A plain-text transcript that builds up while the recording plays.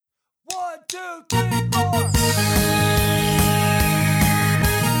1, 2, 3, 4.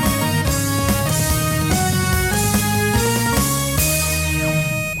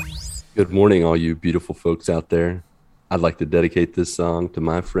 Good morning, all you beautiful folks out there. I'd like to dedicate this song to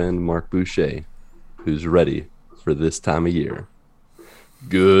my friend Mark Boucher, who's ready for this time of year.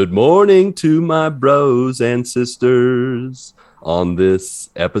 Good morning to my bros and sisters on this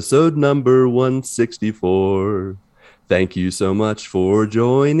episode number 164. Thank you so much for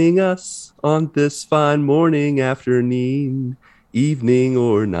joining us on this fine morning, afternoon, evening,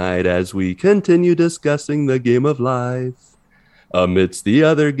 or night as we continue discussing the game of life amidst the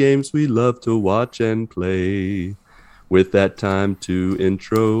other games we love to watch and play. With that time to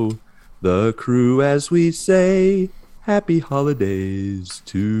intro the crew as we say, Happy Holidays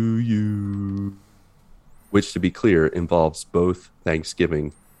to you. Which, to be clear, involves both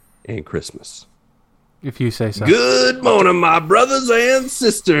Thanksgiving and Christmas. If you say so. Good morning, my brothers and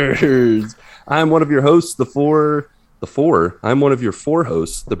sisters. I'm one of your hosts, I'm one of your four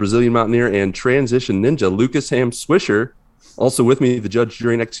hosts, the Brazilian Mountaineer and Transition Ninja, Lucas Ham Swisher. Also with me, the judge,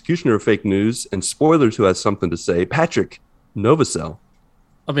 jury, and executioner of fake news and spoilers who has something to say, Patrick Novacell.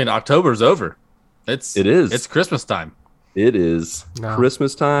 I mean, October's over. It is. It's Christmas time. It is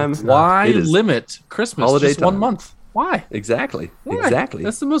Christmas time. Why limit Christmas holiday just time. 1 month? Why? Exactly. Why? Exactly.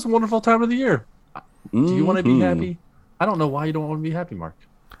 That's the most wonderful time of the year. Do you want to be happy? I don't know why you don't want to be happy, Mark.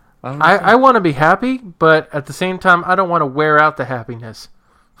 I want to be happy, but at the same time, I don't want to wear out the happiness.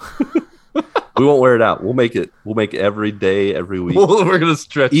 We won't wear it out. We'll make every day, every week. We're gonna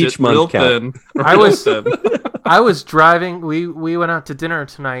stretch each it month real count. thin. I was driving. We went out to dinner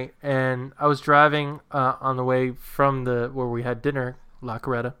tonight, and I was driving on the way from where we had dinner, La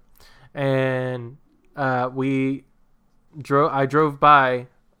Coretta, and I drove by.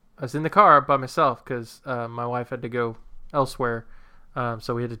 I was in the car by myself because my wife had to go elsewhere,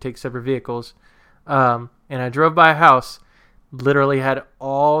 so we had to take separate vehicles. And I drove by a house, literally had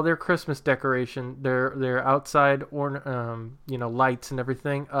all their Christmas decoration, their outside lights and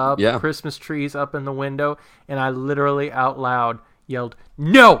everything up, Christmas trees up in the window, and I literally out loud yelled,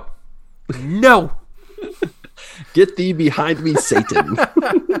 "No, no!" Get thee behind me, Satan.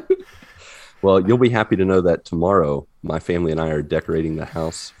 Well, you'll be happy to know that tomorrow, my family and I are decorating the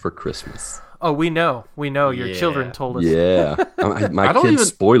house for Christmas. Oh, we know. Your children told us. Yeah. My kids'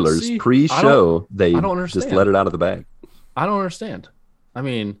 spoilers, pre-show, they just let it out of the bag. I don't understand. I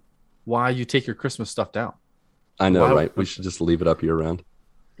mean, why you take your Christmas stuff down? I know, right? We should just leave it up year round.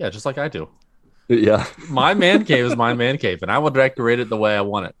 Yeah, just like I do. Yeah. My man cave is my man cave, and I will decorate it the way I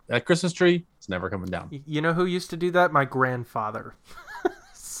want it. That Christmas tree, it's never coming down. You know who used to do that? My grandfather.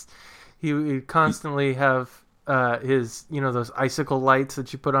 He would constantly have his, those icicle lights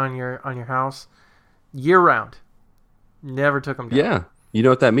that you put on your house year round. Never took them down. Yeah. You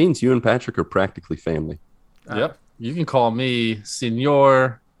know what that means? You and Patrick are practically family. Yep. You can call me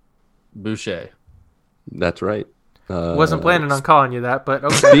Senor Boucher. That's right. Wasn't planning on calling you that, but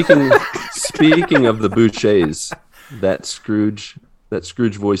okay. Speaking of the Bouchers, that Scrooge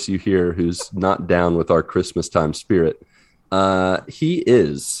voice you hear who's not down with our Christmas time spirit, he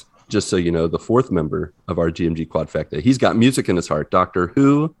is, just so you know, the fourth member of our GMG Quadfecta. He's got music in his heart, Doctor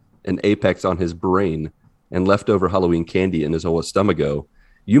Who, and Apex on his brain, and leftover Halloween candy in his old stomacho.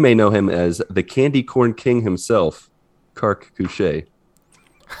 You may know him as the Candy Corn King himself, Kark Couché.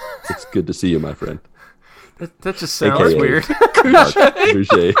 It's good to see you, my friend. That just sounds AKA weird.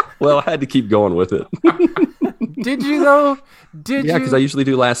 Couché. Well, I had to keep going with it. Did you, though? Yeah, because I usually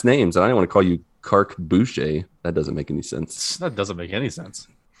do last names, and I don't want to call you Kark Boucher. That doesn't make any sense. That doesn't make any sense.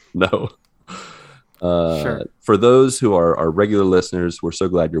 No. Sure. For those who are our regular listeners, we're so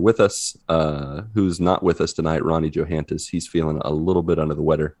glad you're with us. Who's not with us tonight, Ronnie Johantis. He's feeling a little bit under the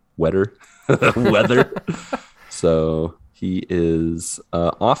weather. So he is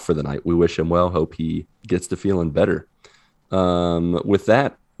off for the night. We wish him well. Hope he gets to feeling better. With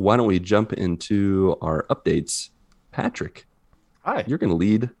that, why don't we jump into our updates? Patrick, hi. You're going to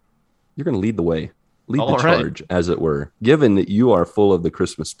lead the way. Lead the charge, as it were. Given that you are full of the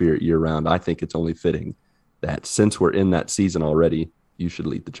Christmas spirit year round, I think it's only fitting that since we're in that season already, you should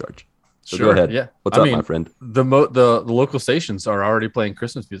lead the charge. So sure. Go ahead. Yeah. What's up, my friend? The local stations are already playing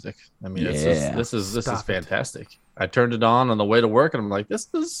Christmas music. I mean, this is fantastic. I turned it on the way to work, and I'm like, this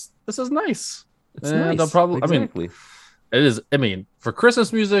is nice. It's nice. Exactly. It is. I mean, for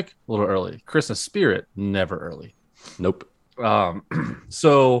Christmas music, a little early. Christmas spirit, never early. Nope.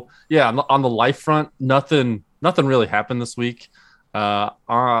 So yeah, on the life front, nothing really happened this week.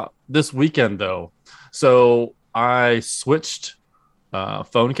 This weekend though, so I switched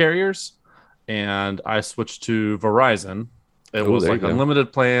phone carriers, and I switched to Verizon, It Oh, was there like you go.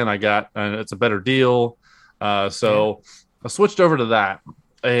 unlimited plan. I got, and it's a better deal. So I switched over to that,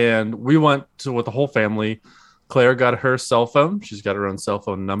 and we went to with the whole family. Claire got her cell phone. She's got her own cell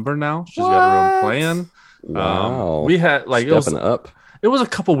phone number now. She's got her own What? plan. Wow. We had like stepping up. it was a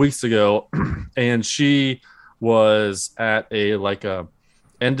couple weeks ago, and she was at a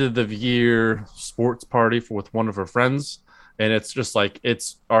end of the year sports party with one of her friends, and it's just like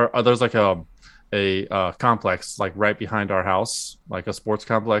there's like a complex like right behind our house, like a sports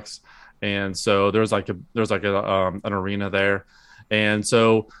complex, and so there's like an arena there, and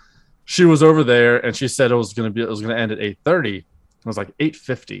so she was over there, and she said it was gonna end at 8:30. It was like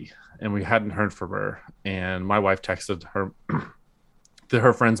 8:50, and we hadn't heard from her, and my wife texted her to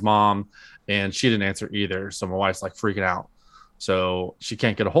her friend's mom, and she didn't answer either. So my wife's like freaking out. So she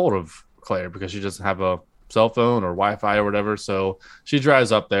can't get a hold of Claire because she doesn't have a cell phone or Wi-Fi or whatever. So she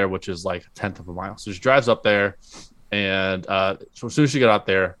drives up there, which is like a tenth of a mile. So she drives up there, and so as soon as she got out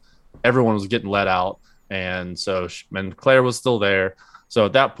there, everyone was getting let out, and so and Claire was still there. So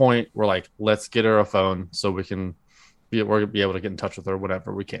at that point, we're like, let's get her a phone so we're gonna be able to get in touch with her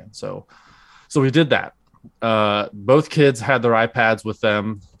whenever we can. So we did that. Both kids had their iPads with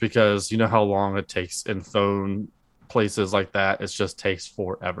them because you know how long it takes in phone places like that. It just takes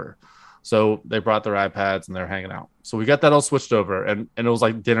forever. So they brought their iPads and they're hanging out. So we got that all switched over, and it was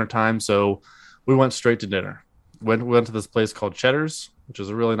like dinner time. So we went straight to dinner. We went to this place called Cheddar's, which is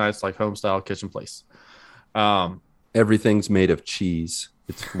a really nice like home style kitchen place. Everything's made of cheese.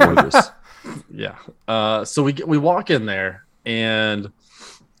 It's gorgeous. Yeah. So we walk in there, and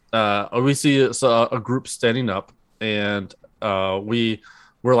we see a group standing up, and we're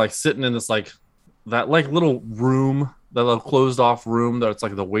like sitting in this like that like little room, that little closed off room that's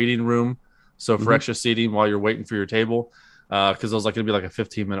like the waiting room. So for extra seating while you're waiting for your table, because it was like gonna be like a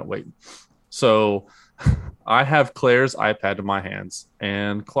 15-minute wait. So I have Claire's iPad in my hands,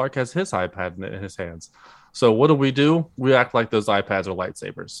 and Clark has his iPad in his hands. So what do? We act like those iPads are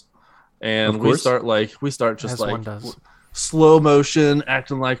lightsabers, and we start just As like one does. slow motion,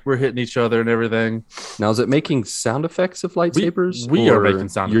 acting like we're hitting each other and everything. Now, is it making sound effects of lightsabers? We are or making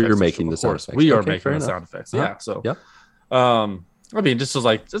sound effects. You're making the of sound course. effects. We are Okay, making fair the enough. sound effects. Huh? Yeah. So, Yep. I mean, this is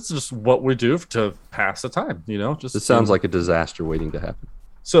like this is just what we do to pass the time. You know, just This sounds like a disaster waiting to happen.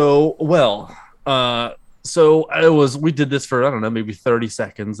 so well. We did this for I don't know, maybe 30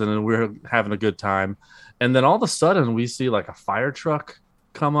 seconds, and then we were having a good time, and then all of a sudden we see like a fire truck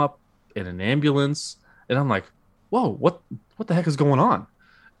come up and an ambulance, and I'm like, whoa, what the heck is going on?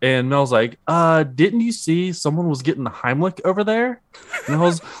 And Mel's like, didn't you see someone was getting the Heimlich over there? And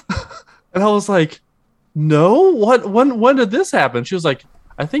I was like, no, what? When did this happen? She was like,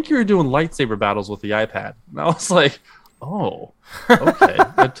 I think you were doing lightsaber battles with the iPad. And I was like, oh, okay.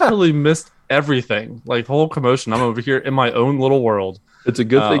 I totally missed everything, like the whole commotion. I'm over here in my own little world. It's a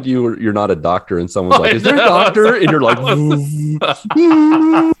good thing you're not a doctor, and someone's like, I "Is there a know. doctor?" And you're like, like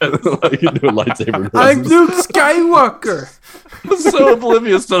you're doing lightsaber. I'm noises. Luke Skywalker. So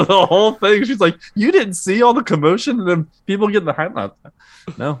oblivious to the whole thing. She's like, you didn't see all the commotion and then people getting the hype.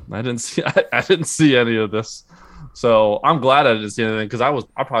 No, I didn't see. I didn't see any of this. So I'm glad I didn't see anything, because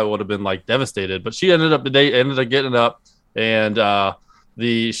I probably would have been like devastated. But she ended up getting up, and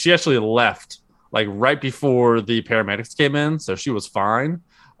she actually left like right before the paramedics came in, so she was fine.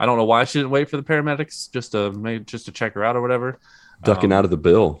 I don't know why she didn't wait for the paramedics just to check her out or whatever. Ducking out of the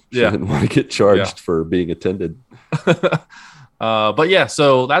bill. She didn't want to get charged for being attended. But yeah,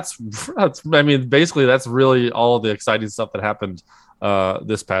 so that's I mean, basically that's really all the exciting stuff that happened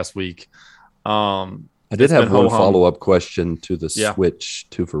this past week. I did have one follow-up question to the Yeah. switch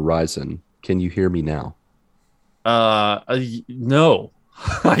to Verizon. Can you hear me now? No.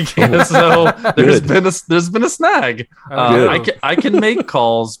 I can't. So there's been a snag. I can make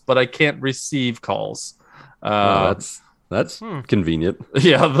calls, but I can't receive calls. That's convenient.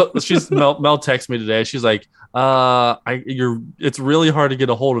 Yeah, Mel texted me today. She's like, it's really hard to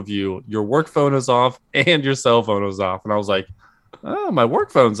get a hold of you. Your work phone is off and your cell phone is off. And I was like, oh, my work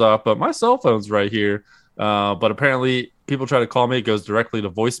phone's off, but my cell phone's right here. But apparently people try to call me, it goes directly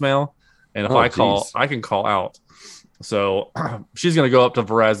to voicemail. And if I call, I can call out. So she's going to go up to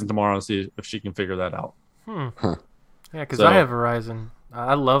Verizon tomorrow and see if she can figure that out. Yeah, because I have Verizon.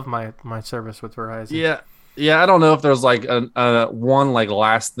 I love my service with Verizon. Yeah. I don't know if there's like one like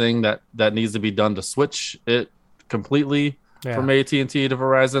last thing that needs to be done to switch it completely from AT&T to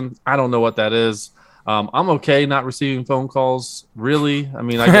Verizon. I don't know what that is. I'm okay not receiving phone calls. Really, I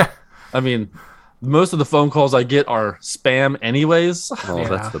mean, most of the phone calls I get are spam anyways. Oh,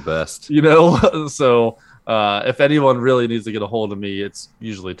 that's the best. You know, so if anyone really needs to get a hold of me, it's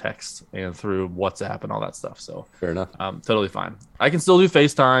usually text and through WhatsApp and all that stuff. So Fair enough. Totally fine. I can still do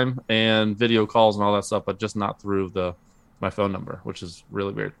FaceTime and video calls and all that stuff, but just not through my phone number, which is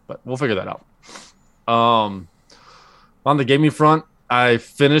really weird. But we'll figure that out. On the gaming front, I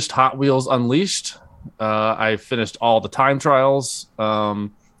finished Hot Wheels Unleashed. I finished all the time trials,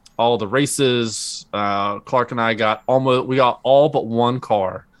 all the races. Clark and I got all but one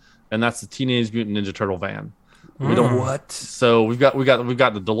car, and that's the Teenage Mutant Ninja Turtle van. We don't What? So we've got the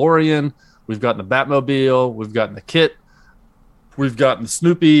DeLorean, we've gotten the Batmobile, we've gotten the Kit, we've gotten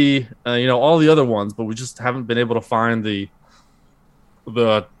Snoopy, all the other ones, but we just haven't been able to find the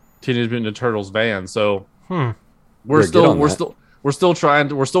Teenage Mutant Ninja Turtles van. So we're still racing. We're still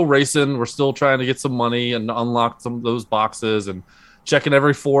trying to get some money and unlock some of those boxes and checking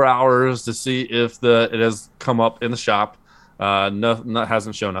every 4 hours to see if it has come up in the shop. No,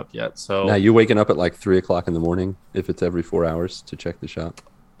 hasn't shown up yet. So now you waking up at like 3:00 in the morning if it's every 4 hours to check the shop.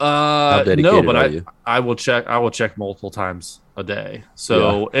 How dedicated no, but are you? I will check multiple times a day.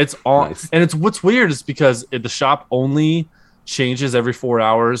 So it's on, nice. And it's what's weird is because the shop only changes every 4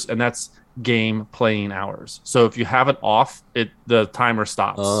 hours, and that's game playing hours. So if you have it off, the timer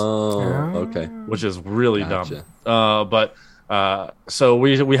stops. Oh, okay. Which is really dumb. So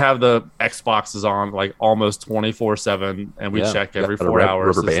we have the Xboxes on like almost 24/7, and we check every 4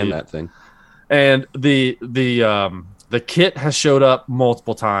 hours. Rubber band that thing. And the Kit has showed up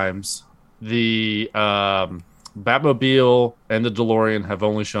multiple times. The Batmobile and the DeLorean have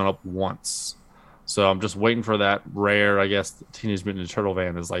only shown up once. So I'm just waiting for that rare. I guess the Teenage Mutant Ninja Turtle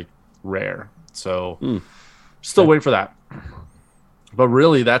van is like rare. So still waiting for that. But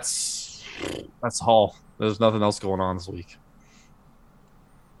really, that's all. There's nothing else going on this week.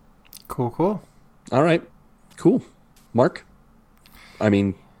 Cool. All right. Cool. Mark?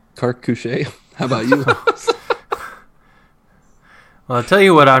 Couchet, how about you? Well, I'll tell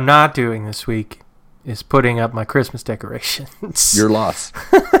you what I'm not doing this week is putting up my Christmas decorations. Your loss.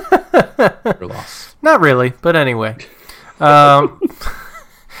 Your loss. Not really, but anyway. No,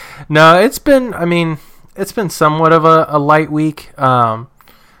 it's been somewhat of a light week.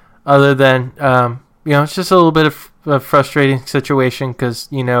 Other than, it's just a little bit of a frustrating situation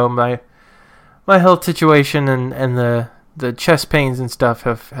because, my health situation and the chest pains and stuff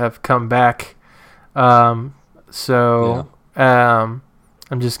have come back. I'm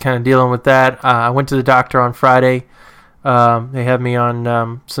just kind of dealing with that. I went to the doctor on Friday. They had me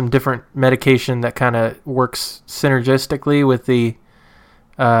on some different medication that kind of works synergistically with the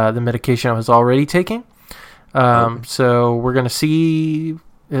medication I was already taking. So we're going to see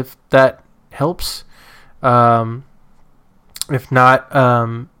if that helps. If not,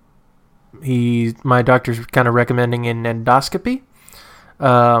 my doctor's kind of recommending an endoscopy.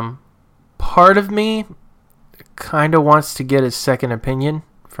 Part of me kind of wants to get a second opinion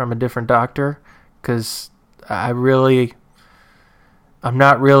from a different doctor because I'm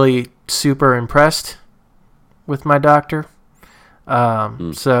not really super impressed with my doctor.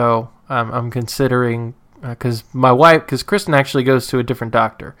 So I'm considering because Kristen actually goes to a different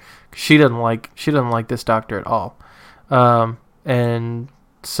doctor. She doesn't like this doctor at all. And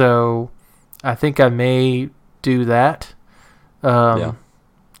so I think I may do that.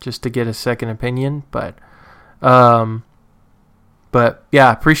 Just to get a second opinion, but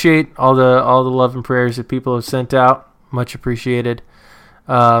yeah, appreciate all the love and prayers that people have sent out. Much appreciated.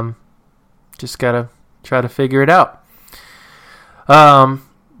 Just gotta try to figure it out.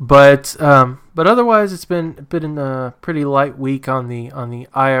 But otherwise, it's been a pretty light week on the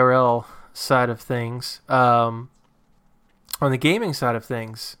IRL side of things. On the gaming side of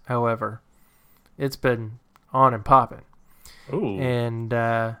things, however, it's been on and popping. Ooh. And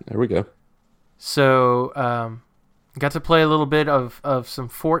there we go. So got to play a little bit of some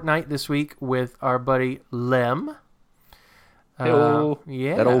Fortnite this week with our buddy Lem. Yeah,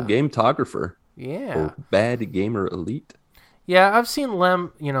 that old gametographer. Yeah, or Bad Gamer Elite. Yeah, I've seen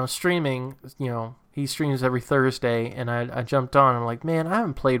Lem, streaming. He streams every Thursday, and I jumped on. I'm like, man, I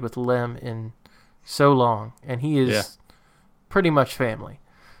haven't played with Lem in so long, and he is pretty much family.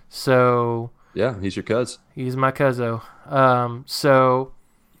 So yeah, he's your cuz. He's my cuzzo. So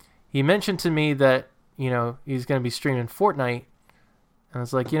he mentioned to me that he's going to be streaming Fortnite, and I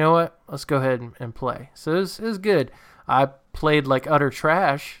was like, you know what? Let's go ahead and play. So it was good. I played like utter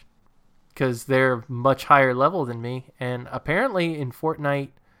trash because they're much higher level than me, and apparently in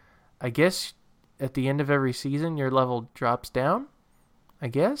Fortnite, I guess at the end of every season your level drops down. I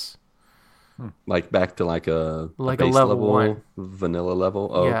guess. Like back to like a base level 1 vanilla level.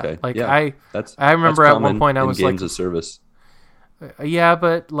 Oh, yeah, okay. Like yeah, I remember at one point I was games like of service. Yeah,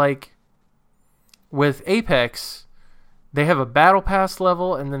 but like with Apex, they have a battle pass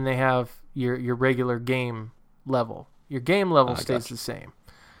level, and then they have your regular game level. Your game level stays the same.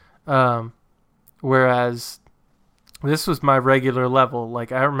 Whereas this was my regular level.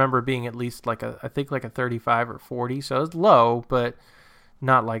 Like, I remember being at least like I think like a 35 or 40, so it was low, but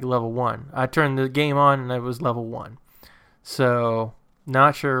not like level 1. I turned the game on and it was level 1. So,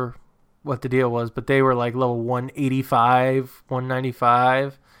 not sure what the deal was, but they were like level 185,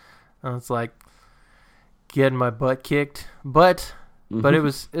 195. And it's like getting my butt kicked, but it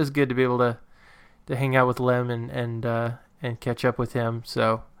was good to be able to hang out with Lem and catch up with him.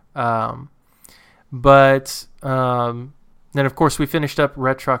 So, then of course we finished up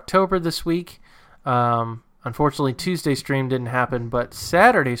Retro October this week. Unfortunately, Tuesday stream didn't happen, but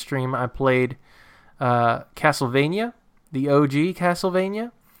Saturday stream I played Castlevania, the OG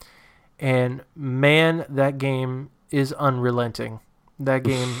Castlevania, and man, that game is unrelenting. That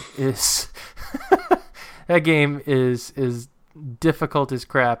game is is difficult as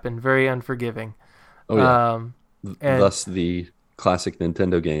crap and very unforgiving. Oh yeah. Thus the classic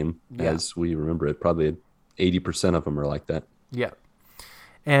Nintendo game, Yeah. as we remember it. Probably 80% of them are like that. Yeah.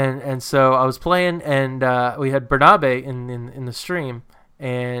 And so I was playing, and we had Bernabe in the stream,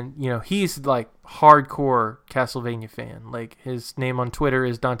 and he's like hardcore Castlevania fan. Like, his name on Twitter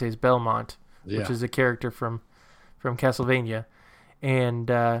is Dante's Belmont, which is a character from Castlevania,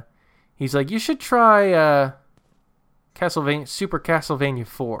 and he's like, you should try Castlevania Super Castlevania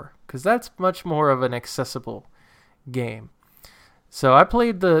 4, because that's much more of an accessible game. So I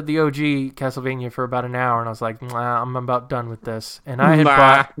played the OG Castlevania for about an hour, and I was like, nah, I'm about done with this. And I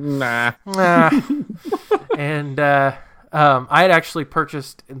had and I had actually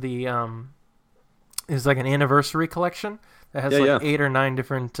purchased the it's like an anniversary collection that has 8 or 9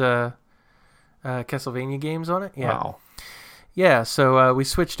 different Castlevania games on it. Yeah. Wow. Yeah, so we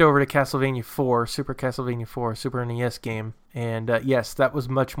switched over to Castlevania 4, Super Castlevania 4, Super NES game, and yes, that was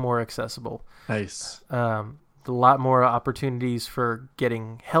much more accessible. Nice. A lot more opportunities for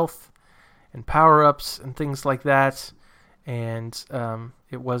getting health and power-ups and things like that, and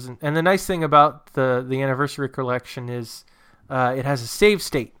it wasn't. And the nice thing about the anniversary collection is it has a save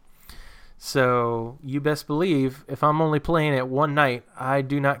state. So you best believe if I'm only playing it one night, I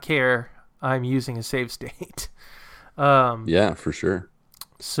do not care. I'm using a save state. Yeah, for sure.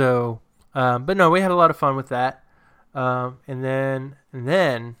 So, but no, we had a lot of fun with that. And then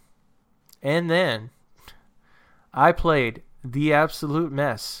I played The Absolute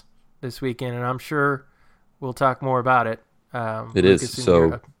Mess this weekend, and I'm sure we'll talk more about it. It is,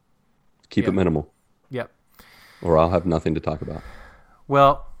 so keep it minimal. Yep. Or I'll have nothing to talk about.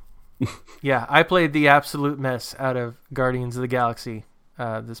 Well, yeah, I played The Absolute Mess out of Guardians of the Galaxy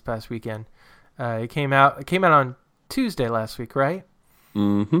this past weekend. It came out on Tuesday last week, right?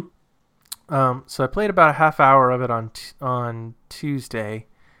 Mm-hmm. So I played about a half hour of it on Tuesday,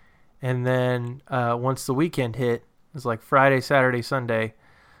 and then once the weekend hit, it was like Friday, Saturday, Sunday.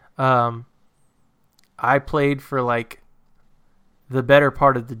 I played for like the better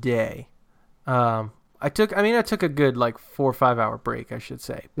part of the day. I took a good like 4 or 5 hour break, I should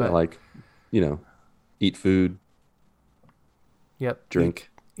say. But eat food. Yep. Drink.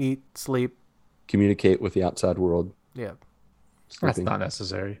 Eat, sleep. Communicate with the outside world. Yep. That's Sleeping. not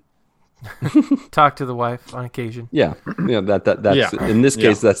necessary. Talk to the wife on occasion. Yeah, that's in this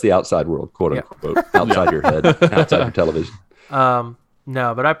case that's the outside world, quote unquote, outside your head, outside your television. No,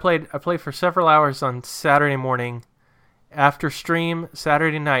 but I played for several hours on Saturday morning. After stream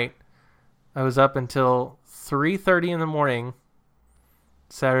Saturday night, I was up until 3:30 in the morning.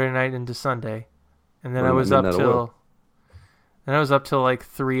 Saturday night into Sunday, and then I was up till like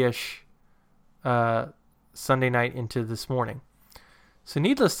 3ish Sunday night into this morning. So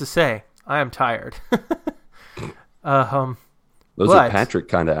needless to say, I am tired. Those are Patrick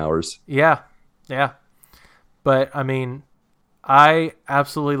kind of hours. Yeah. But I mean, I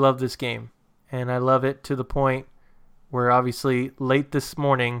absolutely love this game, and I love it to the point where obviously late this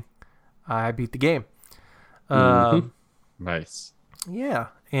morning I beat the game. Nice. Yeah,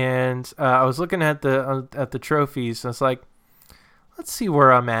 and I was looking at the trophies, and I was like, let's see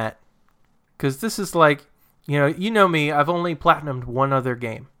where I'm at, because this is like, you know me, I've only platinumed one other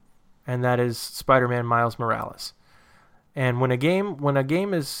game, and that is Spider-Man Miles Morales. And when a game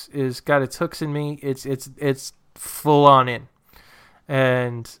is got its hooks in me, it's full on in.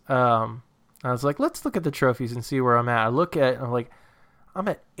 And I was like, let's look at the trophies and see where I'm at. I'm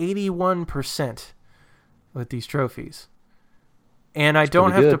at 81% with these trophies. And I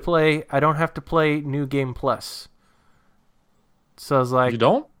don't have to play New Game Plus. So I was like, you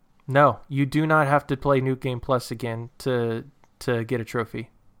don't? No, you do not have to play New Game Plus again to get a trophy.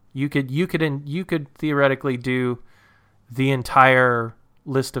 You could theoretically do the entire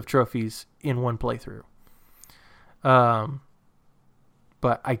list of trophies in one playthrough.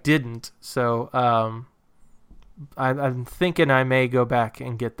 But I didn't, so I'm thinking I may go back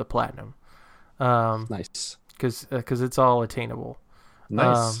and get the platinum. Nice. Because it's all attainable.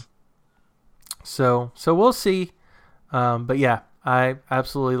 Nice. So we'll see. But yeah, I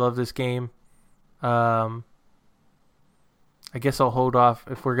absolutely love this game. I guess I'll hold off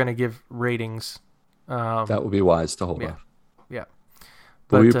if we're gonna give ratings. That would be wise to hold off. Yeah.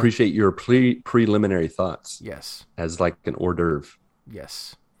 But we appreciate your preliminary thoughts. Yes. As like an hors d'oeuvre.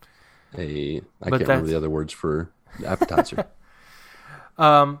 Yes. I can't remember the other words for appetizer.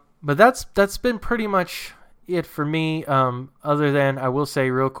 But that's been pretty much it for me. Other than I will say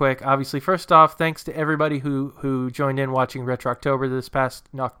real quick, obviously, first off, thanks to everybody who joined in watching Retro October this past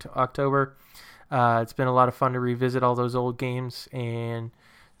October. It's been a lot of fun to revisit all those old games, and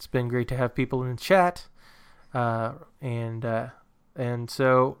it's been great to have people in the chat. And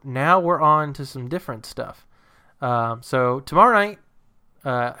so now we're on to some different stuff. So tomorrow night,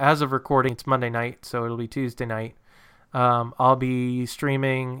 as of recording, it's Monday night, so it'll be Tuesday night. I'll be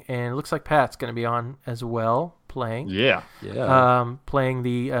streaming, and it looks like Pat's going to be on as well, playing. Yeah. Playing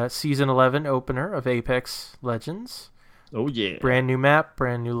the Season 11 opener of Apex Legends. Oh, yeah. Brand new map,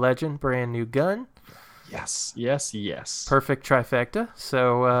 brand new legend, brand new gun. Yes. Perfect trifecta.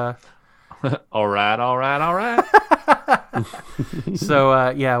 So, all right.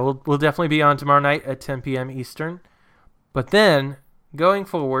 So, yeah, we'll definitely be on tomorrow night at 10 p.m. Eastern. But then, going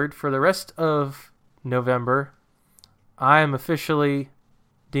forward, for the rest of November, I am officially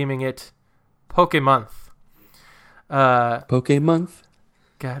deeming it Pokemonth. Pokemonth?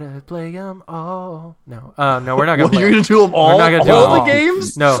 Gotta play them all. No, we're not gonna. What, you're gonna do them all? We're not gonna do all them the all.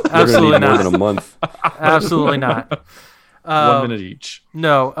 games? No, We're absolutely gonna need more not. than a month. Absolutely not. 1 minute each.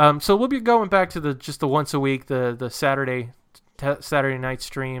 No. So we'll be going back to just the once a week, the Saturday night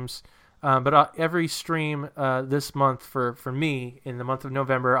streams. But every stream this month for me in the month of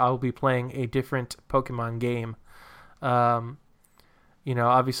November, I will be playing a different Pokemon game. Obviously,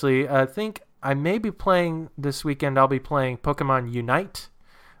 I think I may be playing this weekend. I'll be playing Pokemon Unite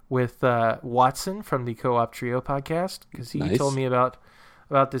with Watson from the Co-op Trio podcast, because he told me about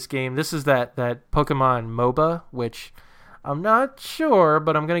this game. This is that Pokemon MOBA, which I'm not sure,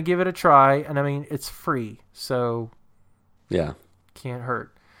 but I'm gonna give it a try. And I mean, it's free, so yeah, can't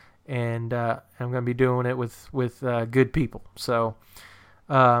hurt. And I'm gonna be doing it with good people, so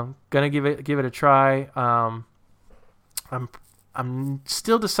gonna give it a try. I'm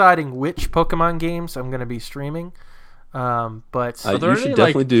still deciding which Pokemon games I'm gonna be streaming. But you should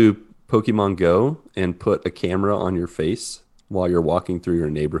definitely do Pokemon Go and put a camera on your face while you're walking through your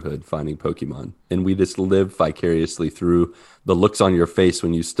neighborhood finding Pokemon. And we just live vicariously through the looks on your face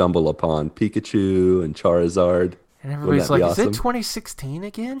when you stumble upon Pikachu and Charizard. And everybody's like, awesome? Is it 2016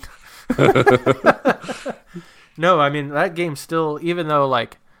 again? No, I mean, that game still, even though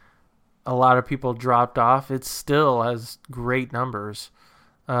like a lot of people dropped off, it still has great numbers.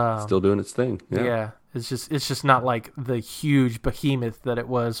 Still doing its thing. Yeah. It's just not like the huge behemoth that it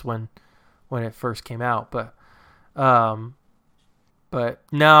was when it first came out. But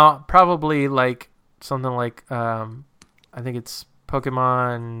now probably like something like I think it's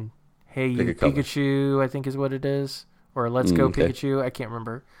Pokemon Hey You Pikachu, I think is what it is, or Let's Go Pikachu. I can't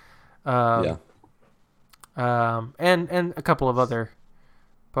remember. And a couple of other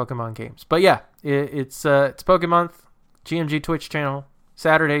Pokemon games. But yeah, it's Pokemonth, GMG Twitch channel,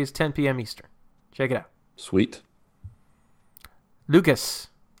 Saturdays 10 p.m. Eastern. Check it out. Sweet. Lucas.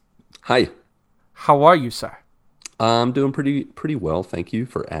 Hi. How are you, sir? I'm doing pretty well. Thank you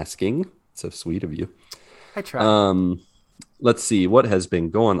for asking. So sweet of you. I tried. Let's see what has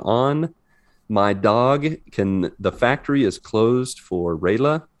been going on. My dog the factory is closed for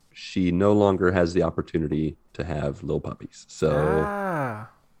Rayla. She no longer has the opportunity to have little puppies. So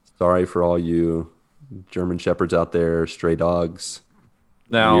sorry for all you German Shepherds out there, stray dogs.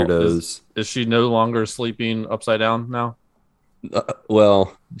 Now, weirdos. Is she no longer sleeping upside down now?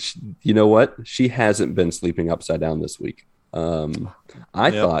 Well, you know what? She hasn't been sleeping upside down this week.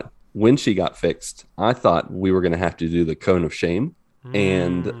 I thought when she got fixed, I thought we were going to have to do the cone of shame.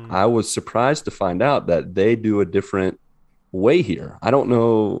 And I was surprised to find out that they do a different way here. I don't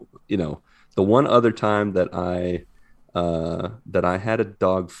know, the one other time that I had a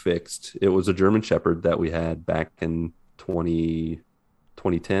dog fixed, it was a German Shepherd that we had back in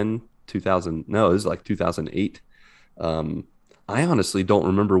 2010, 2000. No, it was like 2008. I honestly don't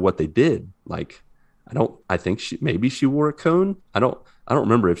remember what they did. Like, I think maybe she wore a cone. I don't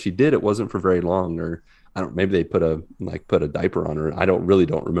remember if she did. It wasn't for very long, or I don't. Maybe they put a diaper on her. I don't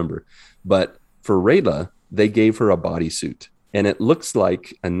remember. But for Rayla, they gave her a bodysuit, and it looks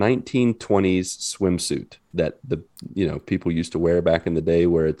like a 1920s swimsuit that the people used to wear back in the day,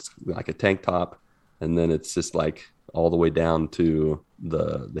 where it's like a tank top, and then it's just like all the way down to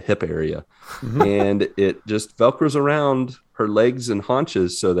the hip area, and it just velcros around her legs and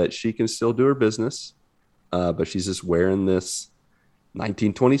haunches so that she can still do her business. But she's just wearing this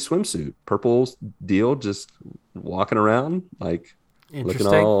 1920 swimsuit, purple deal, just walking around like looking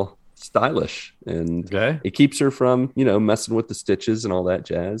all stylish, and it keeps her from messing with the stitches and all that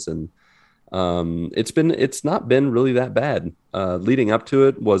jazz. And it's not been really that bad. Leading up to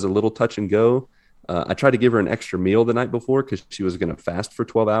it was a little touch and go. I tried to give her an extra meal the night before because she was going to fast for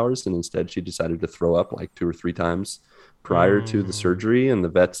 12 hours, and instead she decided to throw up like 2 or 3 times prior to the surgery. And the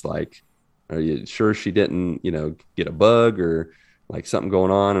vet's like, "Are you sure she didn't get a bug or like something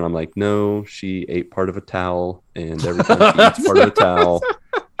going on?" And I'm like, "No, she ate part of a towel, and every time she eats part of a towel,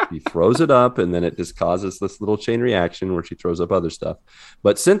 she throws it up, and then it just causes this little chain reaction where she throws up other stuff."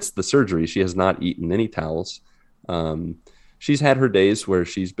 But since the surgery, she has not eaten any towels. She's had her days where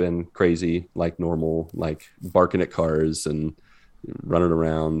she's been crazy, like normal, like barking at cars and running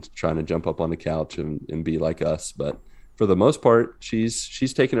around, trying to jump up on the couch and be like us. But for the most part,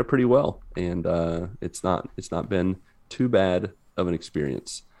 she's taken it pretty well, and it's not been too bad of an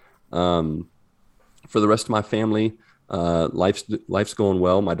experience. For the rest of my family, life's going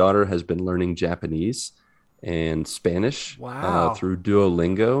well. My daughter has been learning Japanese and Spanish through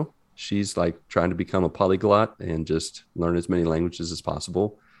Duolingo. She's like trying to become a polyglot and just learn as many languages as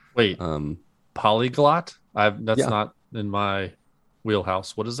possible. Wait, polyglot? That's not in my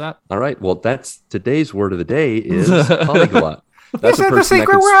wheelhouse. What is that? All right. Well, that's today's word of the day is polyglot. That's a person the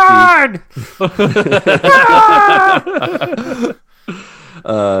secret word.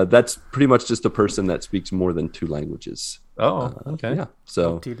 That's pretty much just a person that speaks more than 2 languages. Oh, okay. Yeah.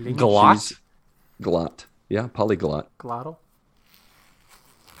 So glot. Yeah, polyglot. Glottal.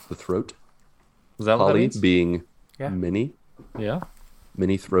 The throat. Is that Poly what that means? being many. Yeah.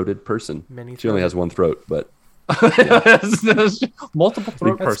 Many-throated person. Many-throated. She only has one throat, but multiple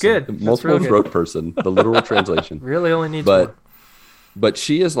throat That's person. good. Multiple throat person. The literal translation. Really only needs one. But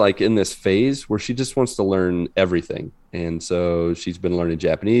she is like in this phase where she just wants to learn everything. And so she's been learning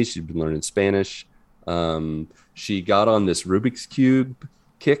Japanese. She's been learning Spanish. She got on this Rubik's Cube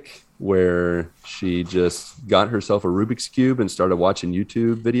kick where she just got herself a Rubik's Cube and started watching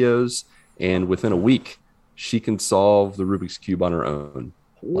YouTube videos. And within a week, she can solve the Rubik's Cube on her own.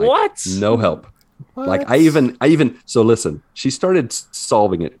 What? No help. What? Like I even, so listen, she started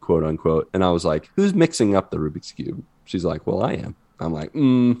solving it, quote unquote. And I was like, "Who's mixing up the Rubik's Cube?" She's like, "Well, I am." I'm like,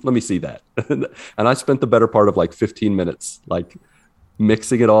 "Let me see that." And I spent the better part of like 15 minutes, like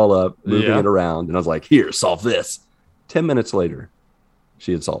mixing it all up, moving it around. And I was like, "Here, solve this." 10 minutes later,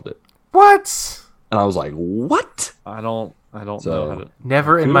 she had solved it. What? And I was like, "What?" I don't know how to.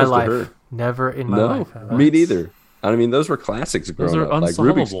 Never in my Kudos to life. her. Never in my No, life. me neither. I mean, those were classics Those growing are up, like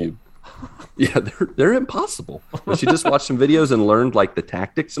Rubik's unsolvable. Cube. Yeah, they're impossible. But she just watched some videos and learned like the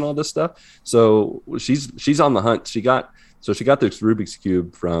tactics and all this stuff. So she's on the hunt. She got this Rubik's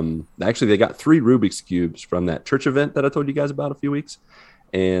Cube from, actually they got 3 Rubik's Cubes from that church event that I told you guys about a few weeks.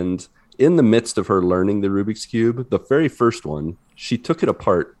 And in the midst of her learning the Rubik's Cube, the very first one, she took it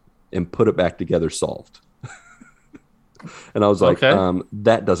apart and put it back together solved. And I was like,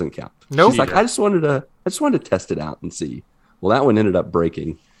 that doesn't count. Nope. She's like, I just wanted to test it out and see. Well, that one ended up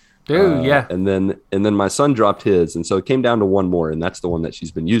breaking. Dude, yeah. And then my son dropped his, and so it came down to one more, and that's the one that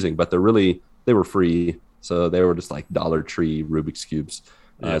she's been using. But they were free, so they were just like Dollar Tree Rubik's Cubes.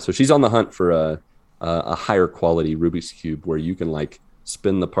 So she's on the hunt for a higher quality Rubik's Cube where you can like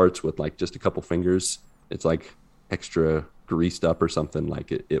spin the parts with like just a couple fingers. It's like extra greased up or something.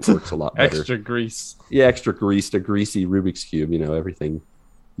 Like it works a lot better. Extra grease. Yeah, extra greased, a greasy Rubik's Cube. Everything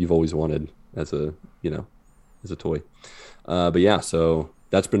you've always wanted as a toy. But yeah, so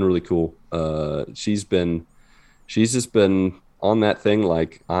that's been really cool. She's just been on that thing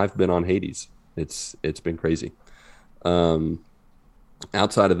like I've been on Hades. It's been crazy.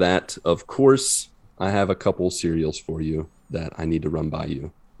 Outside of that, of course, I have a couple cereals for you that I need to run by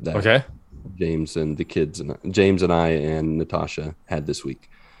you. That James and the kids and James and I and Natasha had this week.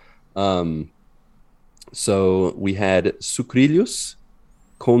 So we had sucrilhos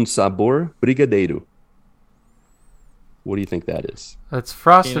con sabor brigadeiro. What do you think that is? That's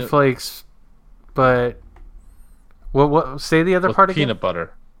Frosted Flakes, but what? Say the other With part again. peanut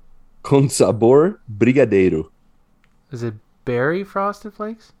butter. Con sabor brigadeiro. Is it berry Frosted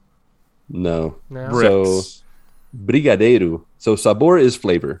Flakes? No. No. Bricks. Brigadeiro. So sabor is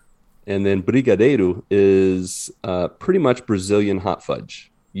flavor. And then brigadeiro is pretty much Brazilian hot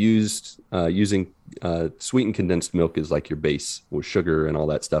fudge using sweetened condensed milk is like your base with sugar and all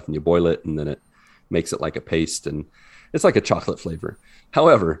that stuff. And you boil it and then it makes it like a paste. And it's like a chocolate flavor.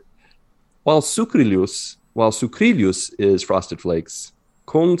 However, while sucrilhos is frosted flakes,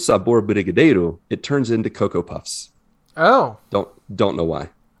 con sabor brigadeiro, it turns into Cocoa Puffs. Oh. Don't know why.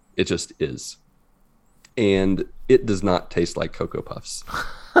 It just is. And it does not taste like Cocoa Puffs.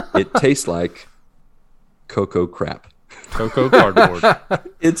 It tastes like cocoa crap. Cocoa cardboard.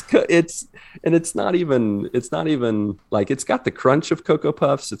 It's not even like, it's got the crunch of Cocoa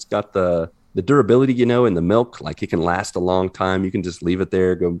Puffs. It's got the durability, in the milk. Like, it can last a long time. You can just leave it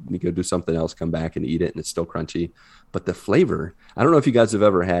there, go do something else, come back and eat it, and it's still crunchy. But the flavor, I don't know if you guys have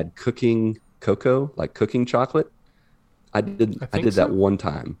ever had cooking cocoa, like cooking chocolate. I did that one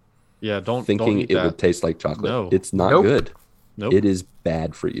time. Yeah, don't thinking eat it that. would taste like chocolate. No. It's not Nope. good. Nope. It is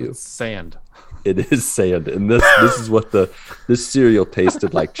bad for you. It's sand. It is sand, and this is what this cereal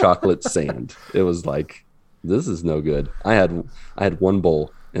tasted like, chocolate sand. It was like, this is no good. I had one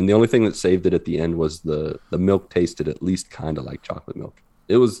bowl, and the only thing that saved it at the end was the milk tasted at least kind of like chocolate milk.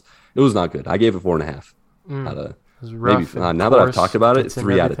 It was not good. I gave it 4.5 out of It was rough maybe. and Now that I've coarse. talked about it, Gets in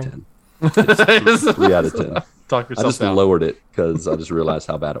 3 out of everything. 10. It's 3 out of 10. Talk I yourself just down. lowered it because I just realized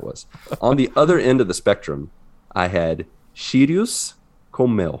how bad it was. On the other end of the spectrum, I had Cheerios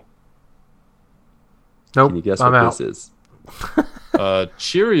con mel. Nope. Can you guess I'm what out. this is?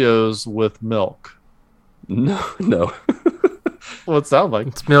 Cheerios with milk. No. What it sound like?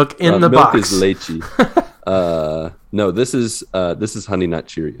 It's milk in the milk box. is leche. No, this is Honey Nut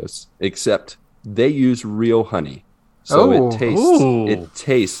Cheerios, except they use real honey, so Oh. it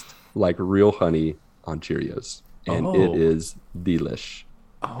tastes like real honey on Cheerios, and it is delish.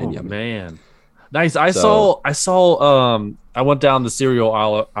 Oh and yummy. man, nice. I went down the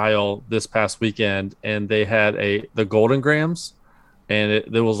cereal aisle this past weekend, and they had the Golden Grams, and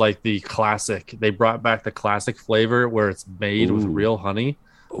it was like the classic. They brought back the classic flavor where it's made with Ooh. real honey.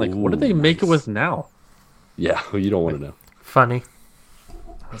 Like, what do Ooh, they make it nice. with now? Yeah, well, you don't want to know. Funny.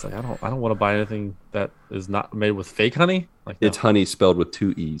 I was like, I don't want to buy anything that is not made with fake honey. Like, no. It's honey spelled with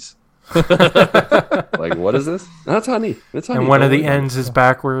 2 E's. Like, what is this? That's honey. It's honey. And one of Don't the worry ends is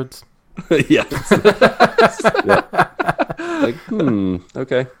backwards. about it. Yeah. Yeah. Like,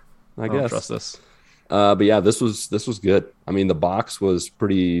 okay, I I don't guess. trust this. But yeah, this was good. I mean, the box was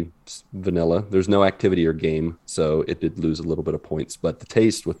pretty vanilla. There's no activity or game, so it did lose a little bit of points. But the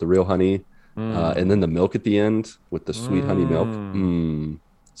taste with the real honey, and then the milk at the end with the sweet honey milk,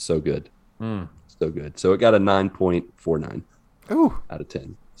 so good, so good. So it got a 9.49 Ooh. out of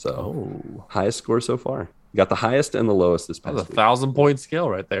 10. So highest score so far. Got the highest and the lowest this past That's a week. 1,000-point scale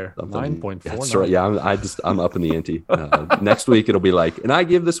right there. Something- 9.4. That's right. Yeah, I'm up in the ante. Next week it'll be like, and I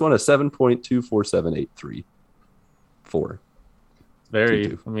give this one a 7.24783. 4. Very.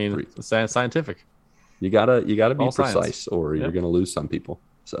 2, I mean, 3. it's scientific. You gotta be All precise, science. or you're Yep. gonna lose some people.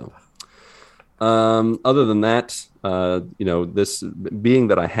 So, other than that, this being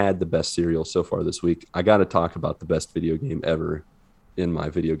that I had the best cereal so far this week, I got to talk about the best video game ever in my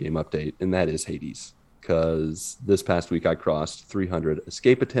video game update, and that is Hades. Because this past week I crossed 300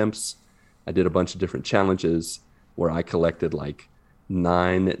 escape attempts. I did a bunch of different challenges where I collected like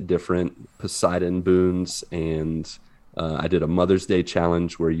 9 different Poseidon boons, and I did a Mother's Day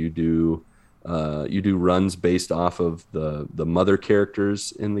challenge where you do runs based off of the mother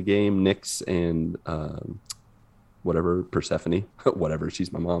characters in the game, Nyx and whatever, Persephone, whatever,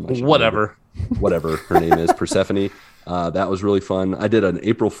 she's my mom. I should Whatever. remember. Whatever her name is, Persephone. That was really fun. I did an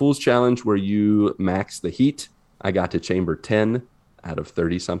April Fool's challenge where you max the heat. I got to chamber 10 out of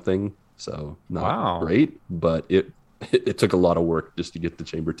 30 something, so not great, but it took a lot of work just to get to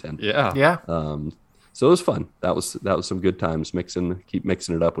chamber 10. Yeah. Yeah. So it was fun. That was some good times. Keep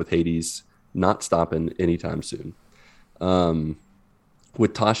mixing it up with Hades, not stopping anytime soon.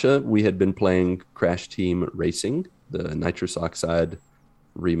 With Tasha, we had been playing Crash Team Racing, the nitrous oxide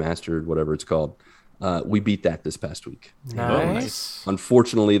remastered, whatever it's called. We beat that this past week. Nice.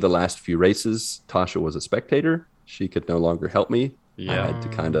 Unfortunately, the last few races, Tasha was a spectator. She could no longer help me. Yeah. I had to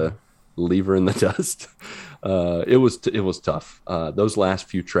kind of leave her in the dust. It was tough. Those last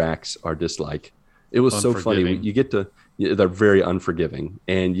few tracks are just like, it was so funny. Unforgiving. They're very unforgiving.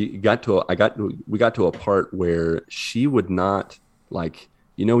 And we got to a part where she would not, like,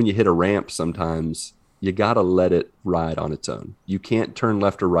 when you hit a ramp sometimes, you got to let it ride on its own. You can't turn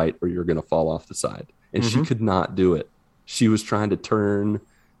left or right or you're going to fall off the side. And she could not do it. She was trying to turn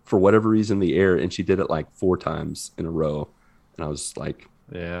for whatever reason the air, and she did it like 4 times in a row. And I was like,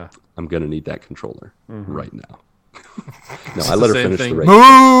 Yeah. I'm gonna need that controller right now. No, I the let her same finish thing. the race.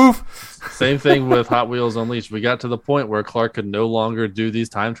 Move. Same thing with Hot Wheels Unleashed. We got to the point where Clark could no longer do these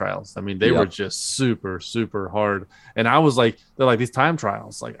time trials. I mean, they were just super, super hard. And I was like, they're like these time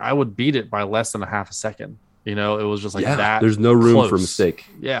trials. Like I would beat it by less than a half a second. You know, it was just like that. There's no room for close. mistake.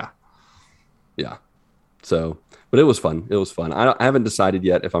 Yeah. Yeah. So, but it was fun. It was fun. I haven't decided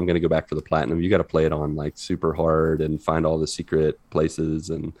yet if I'm going to go back for the platinum. You got to play it on like super hard and find all the secret places.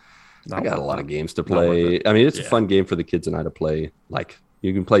 And I got a lot of games to play. I mean, it's a fun game for the kids and I to play. Like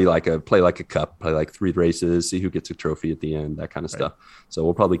you can play like a cup, play like 3 races, see who gets a trophy at the end, that kind of stuff. So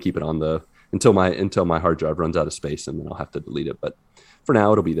we'll probably keep it on until my hard drive runs out of space, and then I'll have to delete it. But for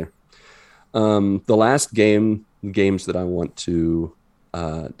now, it'll be there. The last games that I want to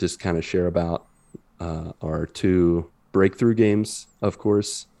just kind of share about are 2 breakthrough games. Of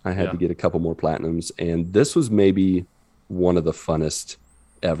course, I had to get a couple more platinums, and this was maybe one of the funnest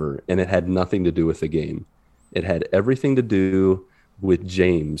ever, and it had nothing to do with the game. It had everything to do with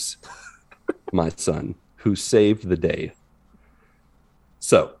James, my son, who saved the day.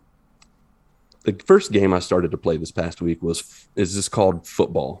 So the first game I started to play this past week is this called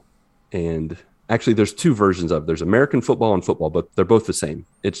Football. And actually there's 2 versions of it. There's American football and football, but they're both the same.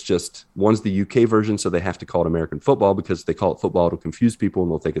 It's just one's the UK version, so they have to call it American football because if they call it football, it'll confuse people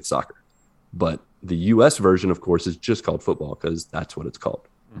and they'll think it's soccer. But the US version, of course, is just called football because that's what it's called.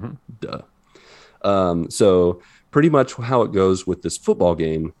 Duh. So pretty much how it goes with this football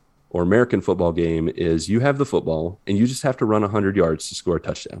game or American football game is you have the football and you just have to run 100 yards to score a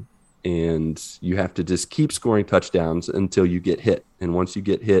touchdown. And you have to just keep scoring touchdowns until you get hit. And once you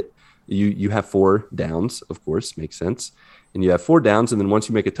get hit, you have 4 downs, of course, makes sense. And you have 4 downs. And then once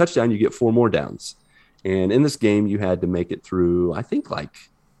you make a touchdown, you get 4 more downs. And in this game, you had to make it through, I think like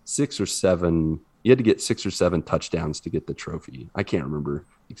 6 or 7. You had to get 6 or 7 touchdowns to get the trophy. I can't remember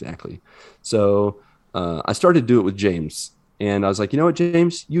exactly. So I started to do it with James. And I was like, you know what,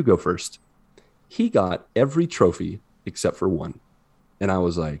 James, you go first. He got every trophy except for 1. And I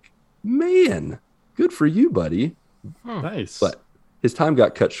was like, man, good for you, buddy. Nice. But his time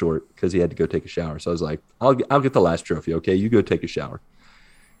got cut short because he had to go take a shower. So I was like, I'll get the last trophy. Okay, you go take a shower.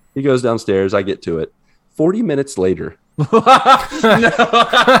 He goes downstairs. I get to it. 40 minutes later.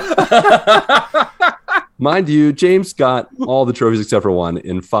 Mind you, James got all the trophies except for 1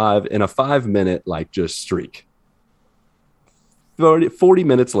 in a 5-minute like just streak. 40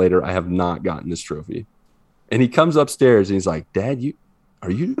 minutes later, I have not gotten this trophy. And he comes upstairs and he's like, Dad,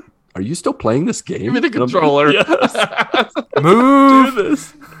 are you still playing this game? Give me the controller. Yes. Move. Do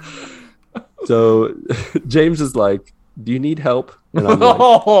this. So James is like, do you need help? And I'm like,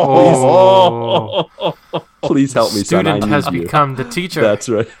 please help me, son. I Student need has you. become the teacher. That's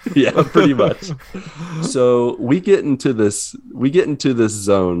right. Yeah, pretty much. So we get into this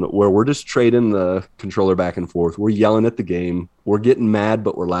zone where we're just trading the controller back and forth. We're yelling at the game. We're getting mad,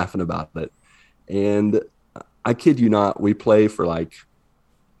 but we're laughing about it. And I kid you not, we play for like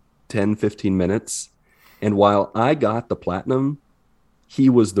 10, 15 minutes. And while I got the platinum, he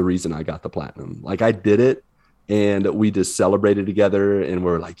was the reason I got the platinum. Like I did it. And we just celebrated together and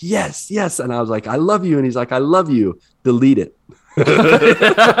we're like, yes, yes. And I was like, I love you. And he's like, I love you. Delete it. He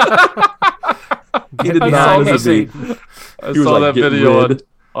did not listen to me. I He was saw like, that "Get video rid."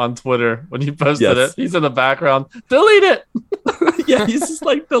 on Twitter when you posted Yes. it. He's in the background. Delete it. Yeah, he's just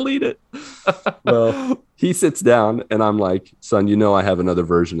like, delete it. Well, he sits down and I'm like, son, you know I have another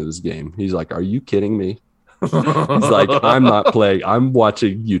version of this game. He's like, are you kidding me? He's like, I'm not playing. I'm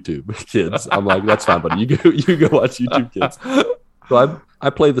watching YouTube, kids. I'm like, that's fine, buddy. You go watch YouTube, kids. So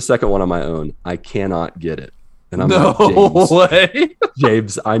I play the second one on my own. I cannot get it. And I'm No like, way.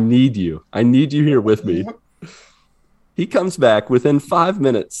 James, I need you. I need you here with me. He comes back within 5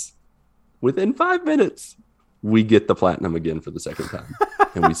 minutes. Within 5 minutes, we get the platinum again for the second time,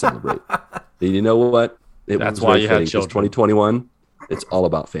 and we celebrate. And you know what? That's why you had children. 2021. It's all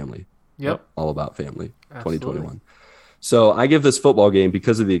about family. Yep. All about family. Absolutely. 2021. So I give this football game,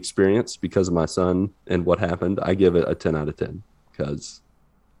 because of the experience, because of my son and what happened, I give it a 10 out of 10 because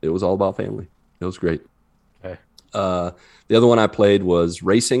it was all about family. It was great. Okay. The other one I played was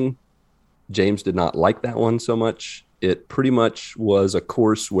racing. James did not like that one so much. It pretty much was a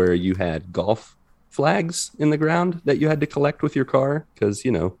course where you had golf flags in the ground that you had to collect with your car because,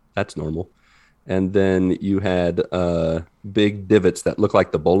 you know, that's normal. And then you had big divots that look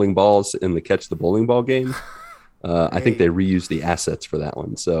like the bowling balls in the Catch the Bowling Ball game. I think they reused the assets for that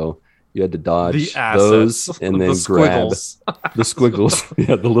one. So you had to dodge those and then grab the squiggles.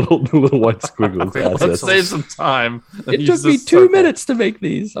 Yeah, the little white squiggles. Let's assets. save some time. It took me 2 minutes to make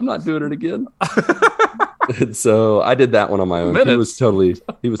these. I'm not doing it again. And so I did that one on my own. He Minutes.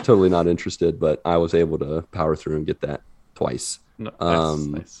 was totally not interested, but I was able to power through and get that twice. No,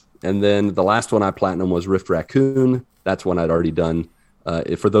 nice. And then the last one I platinum was Rift Raccoon. That's one I'd already done.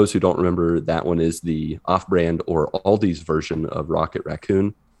 For those who don't remember, that one is the off-brand or Aldi's version of Rocket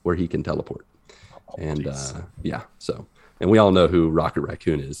Raccoon, where he can teleport. And and we all know who Rocket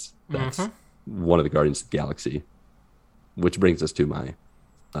Raccoon is. That's one of the Guardians of the Galaxy, which brings us to my,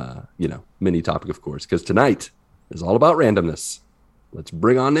 mini topic, of course, because tonight is all about randomness. Let's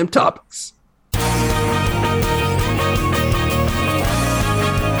bring on them topics.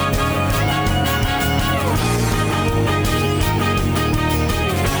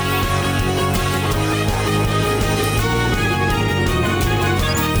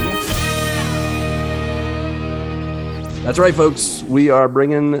 That's right, folks. We are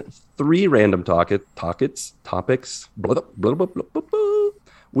bringing 3 random topics. Blah, blah, blah, blah, blah, blah.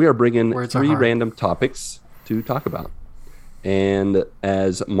 We are bringing Words 3 random topics to talk about. And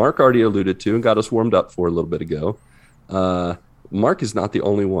as Mark already alluded to and got us warmed up for a little bit ago, Mark is not the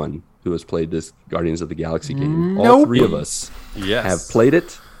only one who has played this Guardians of the Galaxy game. Nope. All 3 of us Yes. have played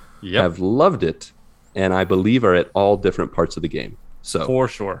it, Yep. have loved it, and I believe are at all different parts of the game. So For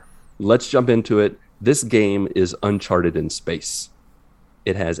sure. let's jump into it. This game is Uncharted in space.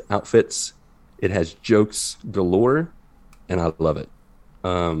 It has outfits, it has jokes galore, and I love it.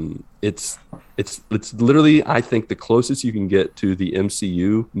 It's literally, I think, the closest you can get to the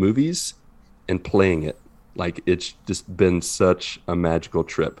MCU movies and playing it. Like, it's just been such a magical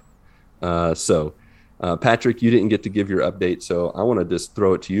trip. Patrick, you didn't get to give your update, so I want to just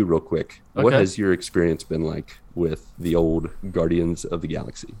throw it to you real quick. Okay. What has your experience been like with the old Guardians of the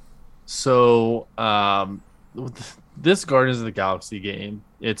Galaxy? So, this Guardians of the Galaxy game,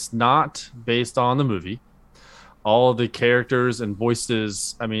 it's not based on the movie. All the characters and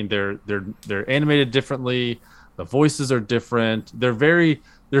voices, I mean, they're animated differently. The voices are different.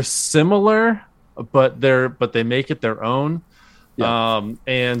 They're similar, but they make it their own. Yeah.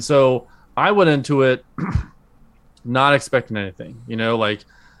 And so I went into it not expecting anything. Like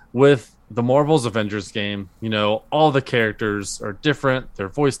with the Marvel's Avengers game, all the characters are different. They're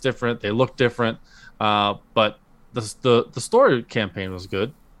voiced different. They look different. But the story campaign was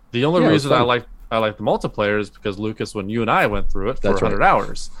good. The only reason I like the multiplayer is because Lucas, when you and I went through it for 100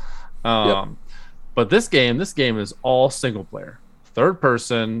 hours. But this game is all single player, third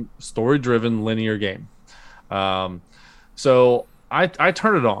person, story driven, linear game. So I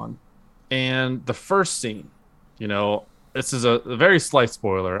turned it on, and the first scene, this is a very slight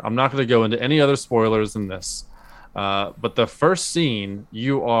spoiler. I'm not going to go into any other spoilers than this. But the first scene,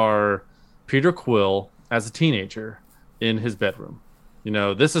 you are Peter Quill as a teenager in his bedroom.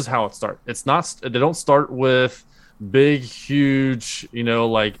 This is how it starts. They don't start with big, huge,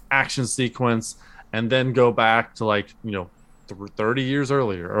 like action sequence and then go back to 30 years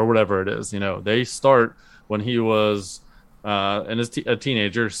earlier or whatever it is. They start when he was a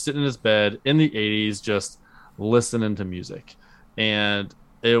teenager sitting in his bed in the 80s, just listening to music. And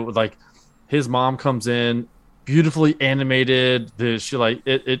it was like his mom comes in, beautifully animated.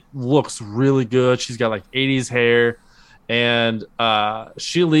 It looks really good. She's got like 80s hair, and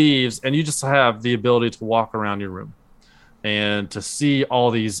she leaves, and you just have the ability to walk around your room and to see all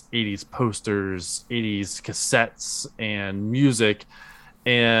these 80s posters, 80s cassettes and music,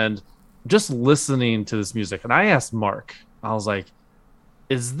 and just listening to this music. And I asked Mark, I was like,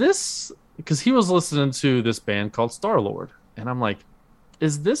 is this, because he was listening to this band called Star-Lord, and I'm like,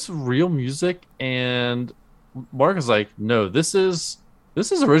 is this real music? And Mark is like, no, this is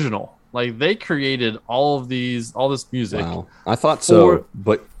original. Like, they created all this music. Wow. I thought so,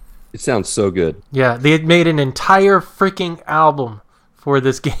 but it sounds so good. Yeah, they had made an entire freaking album for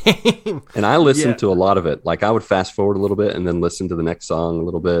this game. And I listened to a lot of it. Like, I would fast forward a little bit and then listen to the next song a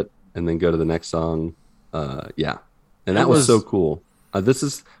little bit and then go to the next song. And that was so cool. This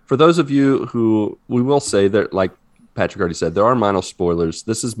is, for those of you who, we will say that, like Patrick already said, there are minor spoilers.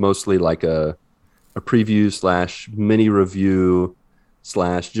 This is mostly like a preview / mini review /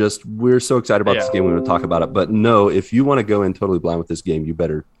 just, we're so excited about this game, we want to talk about it. But no, if you want to go in totally blind with this game, you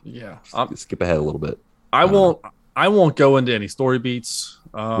better skip ahead a little bit. I won't go into any story beats.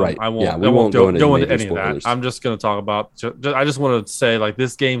 Right. I won't. Yeah, we won't go into any spoilers. of that. I'm just going to talk about. I just want to say, like,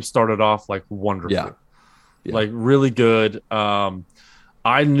 this game started off like wonderful, like really good.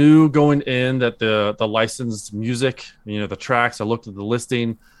 I knew going in that the licensed music, the tracks. I looked at the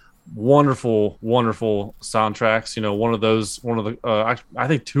listing. Wonderful soundtracks. I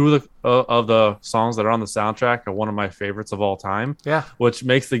think 2 of the songs that are on the soundtrack are one of my favorites of all time. Yeah, which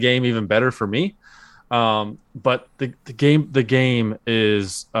makes the game even better for me. But the game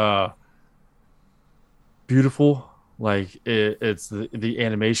is beautiful. Like it's the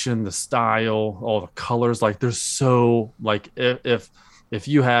animation, the style, all the colors. Like there's so like if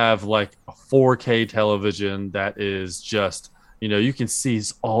you have like a 4K television that is just, you can see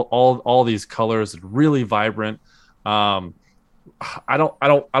all these colors, really vibrant. I don't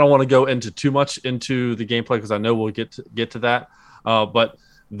want to go into too much into the gameplay because I know we'll get to that. But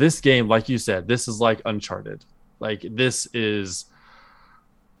this game, like you said, this is like Uncharted. Like this is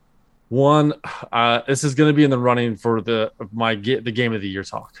one. This is going to be in the running for the game of the year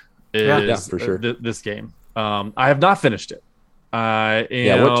talk. Yeah, for sure. This game. I have not finished it.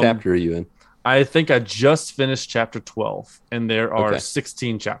 What chapter are you in? I think I just finished chapter 12, and there are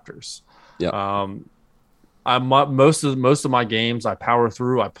 16 chapters. Yeah. Most of my games I power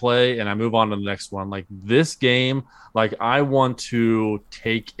through, I play, and I move on to the next one. Like this game, like I want to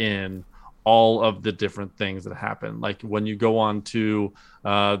take in all of the different things that happen. Like when you go on to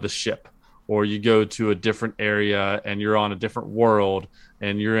the ship, or you go to a different area and you're on a different world,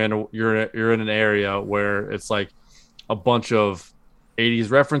 and you're in an area where it's like a bunch of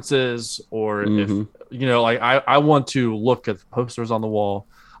 80s references, or if like I want to look at the posters on the wall.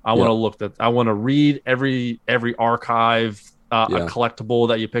 I want to read every archive, a collectible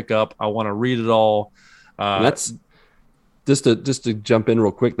that you pick up. I want to read it all. And that's just to jump in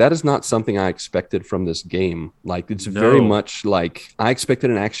real quick. That is not something I expected from this game. Like it's very much like I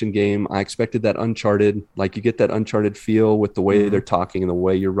expected an action game. I expected that Uncharted, like you get that Uncharted feel with the way they're talking and the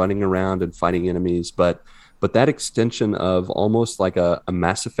way you're running around and fighting enemies. But that extension of almost like a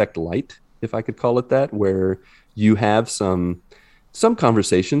Mass Effect light, if I could call it that, where you have some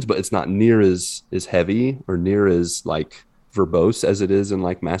conversations, but it's not near as heavy or near as like verbose as it is in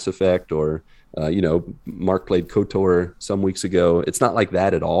like Mass Effect or Mark played KOTOR some weeks ago. It's not like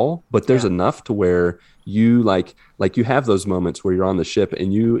that at all, but there's enough to where you like you have those moments where you're on the ship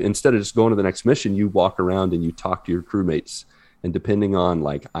and you, instead of just going to the next mission, you walk around and you talk to your crewmates, and depending on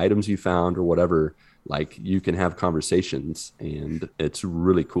like items you found or whatever, like you can have conversations, and it's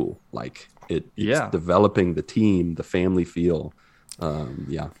really cool. Like it's developing the team, the family feel.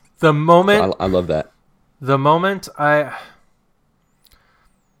 The moment so I love that. The moment I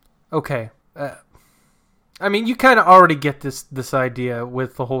mean, you kind of already get this idea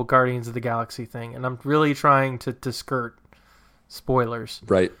with the whole Guardians of the Galaxy thing, and I'm really trying to skirt spoilers.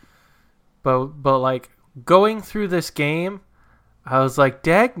 Right. But like going through this game, I was like,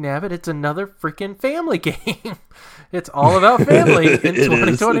 dag nabbit, it's another freaking family game. It's all about family in 2021.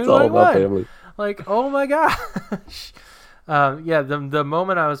 It's all about family. Like, oh my gosh. The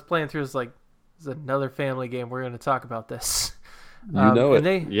moment I was playing through, it was like, it's another family game. We're going to talk about this. And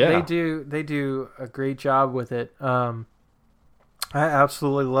they do a great job with it. I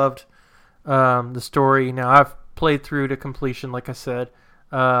absolutely loved the story. Now I've played through to completion, like I said,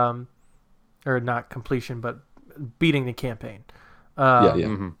 or not completion, but beating the campaign.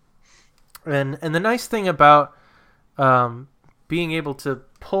 And the nice thing about being able to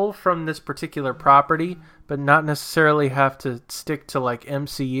pull from this particular property, but not necessarily have to stick to like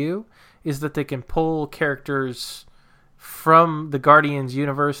MCU, is that they can pull characters from the Guardians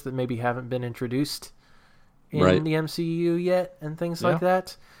universe that maybe haven't been introduced in the MCU yet, and things like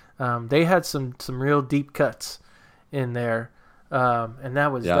that. They had some real deep cuts in there, and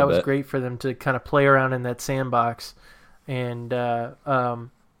that was great for them to kind of play around in that sandbox. And I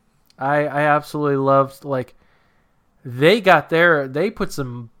absolutely loved, like, they put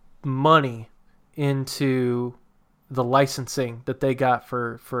some money into the licensing that they got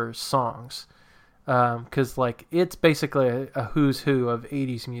for songs, because like it's basically a who's who of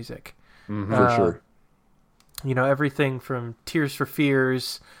 80s music. For sure. Everything from Tears for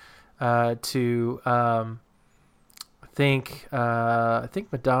Fears to I think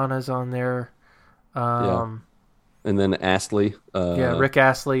Madonna's on there. And then Astley. Rick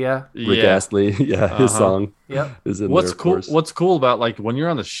Astley, Rick Astley, his song is in there, of course. What's cool about, like, when you're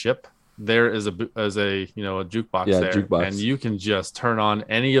on the ship, there is a jukebox there, jukebox. And you can just turn on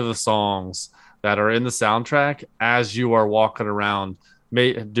any of the songs that are in the soundtrack as you are walking around,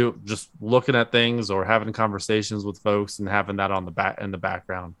 just looking at things or having conversations with folks, and having that on in the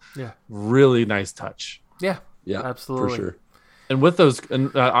background. Yeah, really nice touch. Yeah, absolutely, for sure. And with those,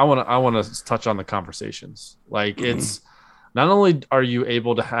 and I want to touch on the conversations. Like, it's not only are you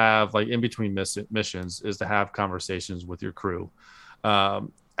able to have, like, in between missions, is to have conversations with your crew.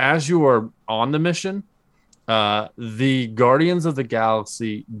 As you are on the mission, the Guardians of the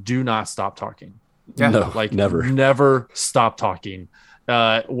Galaxy do not stop talking. Never stop talking.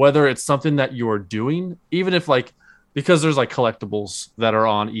 Whether it's something that you are doing, even if, like, because there's like collectibles that are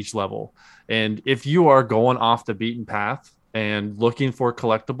on each level, and if you are going off the beaten path and looking for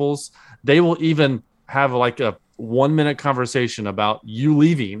collectibles, they will even have like a 1-minute conversation about you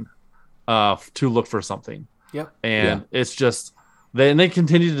leaving to look for something. Yep. And it's just they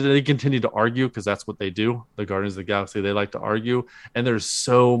continue to argue, because that's what they do. The Guardians of the Galaxy, they like to argue, and there's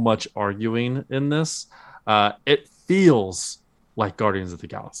so much arguing in this. It feels like Guardians of the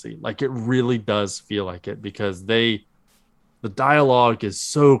Galaxy. Like, it really does feel like it, because the dialogue is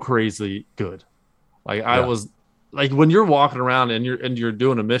so crazy good. Like, I was like, when you're walking around and you're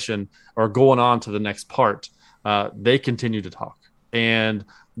doing a mission or going on to the next part, they continue to talk, and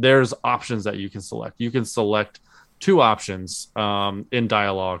there's options that you can select. You can select 2 options in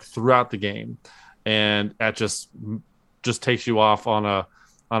dialogue throughout the game, and that just takes you off on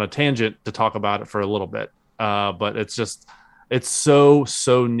a tangent to talk about it for a little bit. But it's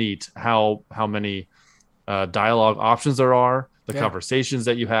so neat how many dialogue options there are, the conversations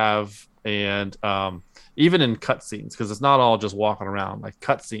that you have, and even in cutscenes, because it's not all just walking around. Like,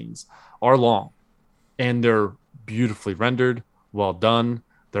 cutscenes are long, and they're beautifully rendered, well done.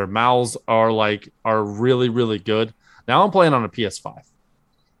 Their mouths are really, really good. Now I'm playing on a PS5,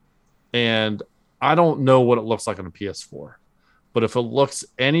 and I don't know what it looks like on a PS4, but if it looks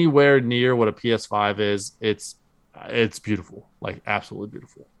anywhere near what a PS5 is, it's beautiful, like absolutely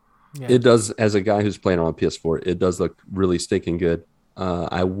beautiful. Yeah. It does. As a guy who's playing on a PS4, it does look really stinking good.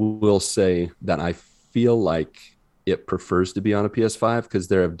 I will say that I feel like it prefers to be on a PS5, because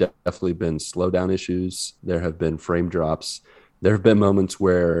there have definitely been slowdown issues. There have been frame drops. There have been moments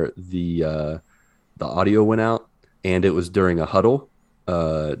where the audio went out, and it was during a huddle.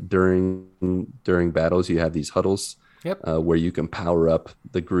 During battles, you have these huddles where you can power up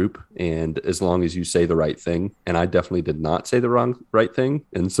the group, and as long as you say the right thing, and I definitely did not say the right thing,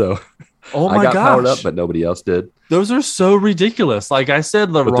 and so I got powered up, but nobody else did. Those are so ridiculous. Like, I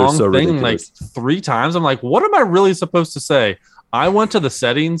said the wrong thing ridiculous. Like 3 times. I'm like, what am I really supposed to say? I went to the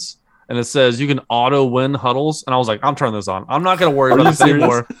settings, and it says you can auto win huddles, and I was like, I'm turning this on. I'm not going to worry about this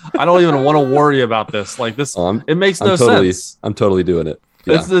anymore. I don't even want to worry about this. Like, this, it makes no sense. I'm totally doing it.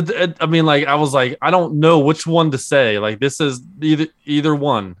 Yeah. I mean, like, I was like, I don't know which one to say. Like, this is either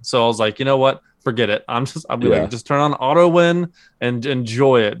one. So I was like, you know what? Forget it. I'll be like, just turn on auto win and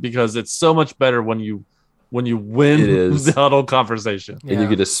enjoy it, because it's so much better when you win the huddle conversation. And you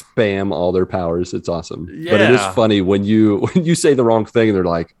get to spam all their powers. It's awesome. Yeah. But it is funny when you say the wrong thing, and they're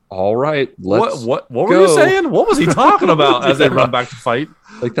like, all right, let's what were you saying? What was he talking about? As they run back to fight.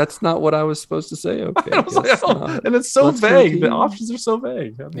 Like, that's not what I was supposed to say. Okay. And it's so vague. The options are so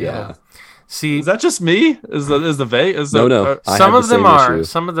vague. Yeah. See, is that just me? Is the vague? No. Some of them are. Issue.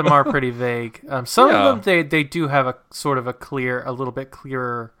 Some of them are pretty vague. Some of them they do have a sort of a little bit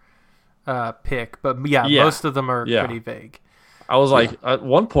clearer pick, but most of them are pretty vague. I was like, at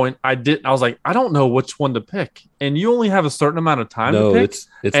one point, I was like, I don't know which one to pick, and you only have a certain amount of time to pick.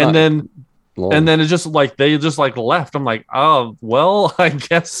 It's and then long. And then it's just like they just like left. I'm like, oh well, I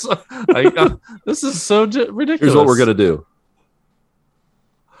guess this is so ridiculous. Here's what we're gonna do.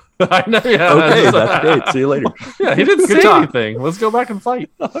 I know. Yeah. Okay, that's great. See you later. Yeah, he didn't say anything. Let's go back and fight.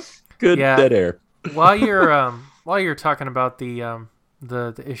 Good dead air. While you're talking about the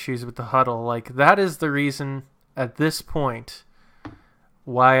issues with the huddle, like, that is the reason at this point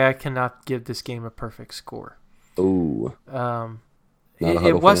why I cannot give this game a perfect score. Oh.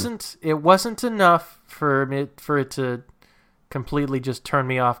 It wasn't enough for it to completely just turn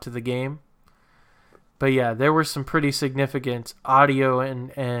me off to the game. But yeah, there were some pretty significant audio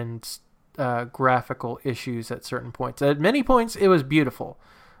and graphical issues at certain points. At many points, it was beautiful,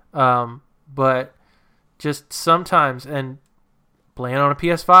 but just sometimes, and playing on a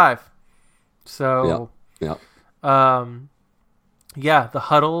PS5, so the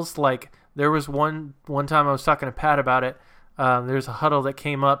huddles. Like, there was one time I was talking to Pat about it. There's a huddle that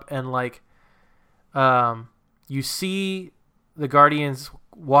came up, and like, you see the Guardians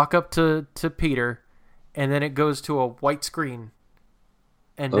walk up to Peter. And then it goes to a white screen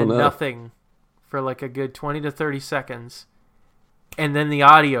and then nothing for like a good 20 to 30 seconds. And then the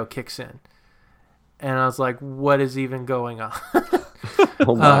audio kicks in. And I was like, what is even going on?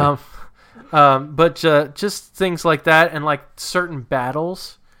 But just things like that, and like certain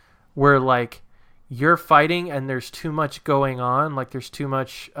battles where like you're fighting and there's too much going on. Like, there's too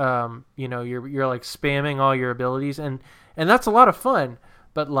much, you're like spamming all your abilities. And that's a lot of fun.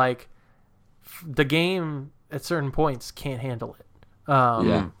 But like, the game at certain points can't handle it.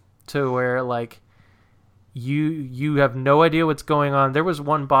 To where like you have no idea what's going on. There was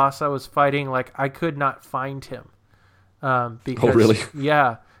one boss I was fighting, like, I could not find him. Because, really?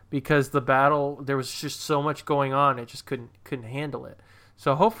 Yeah, because the battle, there was just so much going on, it just couldn't handle it.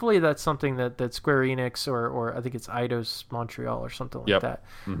 So hopefully that's something that Square Enix or I think it's Eidos Montreal or something like that.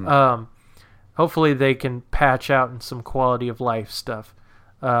 Mm-hmm. hopefully they can patch out in some quality of life stuff.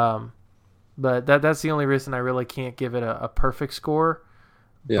 But that's the only reason I really can't give it a perfect score.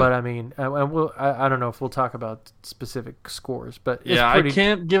 Yeah. But I mean, I don't know if we'll talk about specific scores, but it's Yeah, pretty... I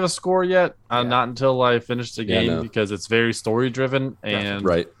can't give a score yet. Yeah. Not until I finish the game no. because it's very story driven, and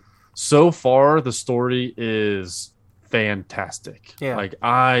Right. so far the story is fantastic. Yeah. Like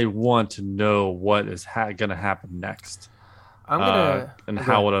I want to know what is going to happen next, and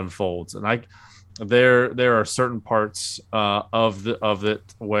how it unfolds. And there are certain parts of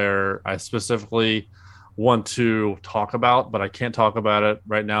it where I specifically want to talk about, but I can't talk about it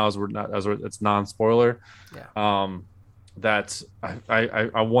right now it's non-spoiler. Yeah. That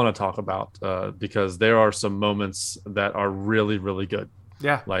I want to talk about because there are some moments that are really, really good.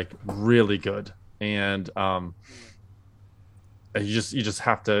 Yeah. Like really good. And you just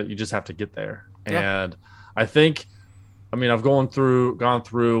have to get there. Yeah. And I think, I mean, I've gone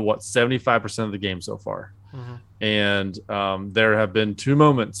through what 75% of the game so far. Mm-hmm. And there have been 2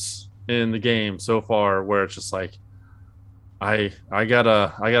 moments in the game so far where it's just like I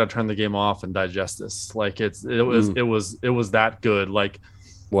gotta turn the game off and digest this. Like it was that good. Like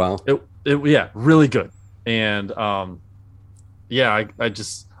Wow. Yeah, really good. And yeah, I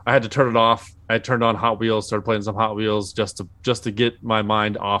had to turn it off. I turned on Hot Wheels, started playing some Hot Wheels just to get my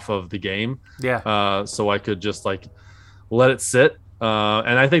mind off of the game. Yeah. So I could just like let it sit.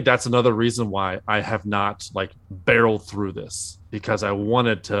 And I think that's another reason why I have not like barreled through this, because I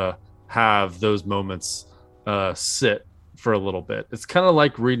wanted to have those moments sit for a little bit. It's kind of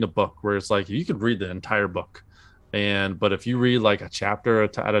like reading a book where it's like you could read the entire book, but if you read like a chapter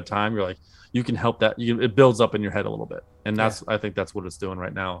at a time, you're like, you can help that. It builds up in your head a little bit, and I think that's what it's doing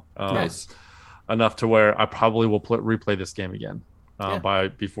right now. Nice. Enough to where I probably will replay this game again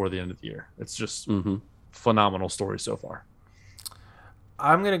before the end of the year. It's just phenomenal story so far.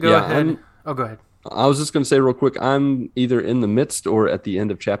 I'm gonna go ahead. Go ahead. I was just going to say real quick, I'm either in the midst or at the end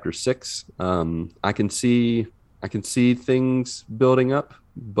of chapter 6. I can see things building up,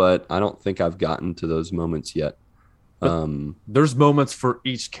 but I don't think I've gotten to those moments yet. There's moments for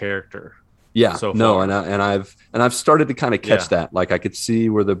each character. Yeah, so no, far. and I've started to kind of catch that. Like I could see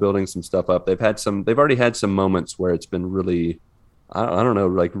where they're building some stuff up. They've already had some moments where it's been really, I don't know,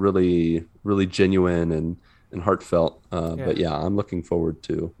 like really, really genuine and heartfelt. But yeah, I'm looking forward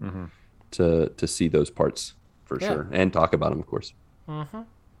to see those parts for sure, and talk about them, of course. Mm-hmm.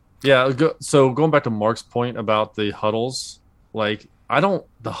 Yeah. So going back to Mark's point about the huddles, like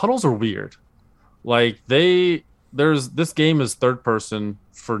the huddles are weird. Like this game is third person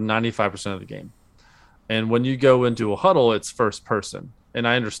for 95% of the game. And when you go into a huddle, it's first person. And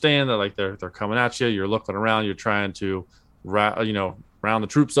I understand that like they're coming at you, you're looking around, you're trying to round the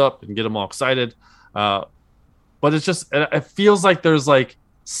troops up and get them all excited. But it feels like there's like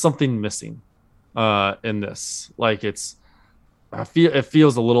something missing in this. Like it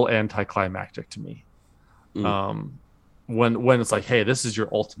feels a little anticlimactic to me. When it's like, hey, this is your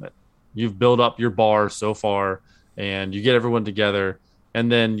ultimate. You've built up your bar so far and you get everyone together,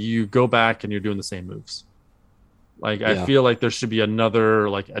 and then you go back and you're doing the same moves. Like I feel like there should be another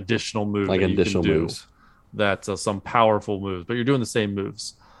like additional move like that additional you can do moves. That's some powerful moves, but you're doing the same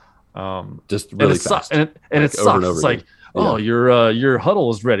moves. Just really fast. And it sucks. And over It's like, again. your huddle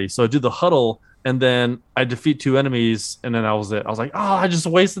is ready. So I do the huddle, and then I defeat 2 enemies, and then that was it. I was like, I just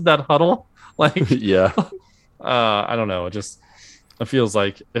wasted that huddle. Like, Yeah. I don't know. It feels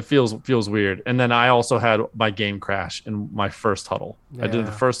weird. And then I also had my game crash in my first huddle. Yeah. I did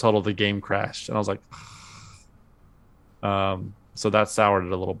the first huddle, the game crashed, and I was like, so that soured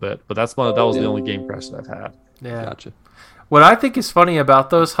it a little bit. But that was the only game crash that I've had. Yeah. Gotcha. What I think is funny about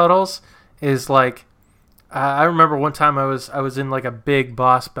those huddles is like, I remember one time I was in like a big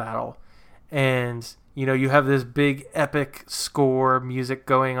boss battle, and you have this big epic score music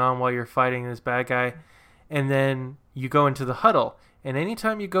going on while you're fighting this bad guy, and then you go into the huddle, and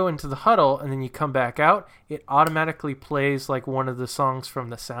anytime you go into the huddle and then you come back out, it automatically plays like one of the songs from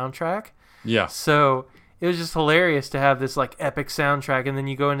the soundtrack. Yeah. So it was just hilarious to have this like epic soundtrack, and then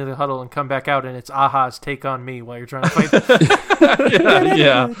you go into the huddle and come back out, and it's Aha's "Take on Me" while you're trying to fight.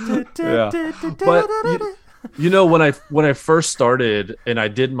 yeah. But when I first started and I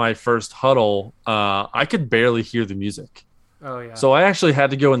did my first huddle, I could barely hear the music. Oh yeah. So I actually had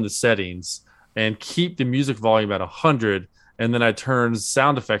to go in the settings and keep the music volume at 100, and then I turned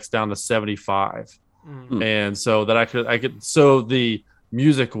sound effects down to 75, and so that I could. So the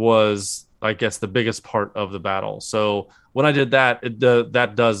music was, I guess, the biggest part of the battle. So when I did that, it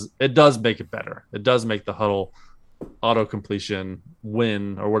does make it better. It does make the huddle auto completion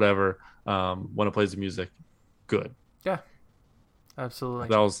win or whatever when it plays the music good. Yeah. Absolutely.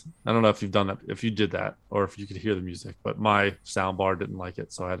 That was, I don't know if you've done that, if you did that, or if you could hear the music, but my sound bar didn't like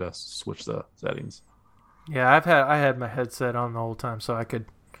it, so I had to switch the settings. Yeah, I had my headset on the whole time, so I could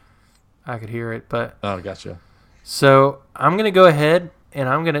hear it. But Oh, gotcha. so I'm gonna go ahead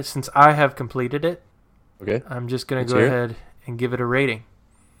and since I have completed it, Okay. I'm just gonna Let's go hear it. ahead and give it a rating.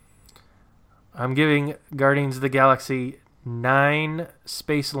 I'm giving Guardians of the Galaxy 9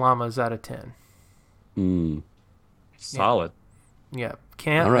 space llamas out of 10. Solid. Yeah,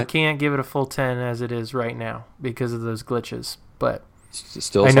 All I right. can't give it a full 10 as it is right now because of those glitches. But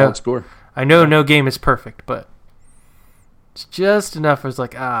Still I a know- solid score. I know no game is perfect, but it's just enough. It's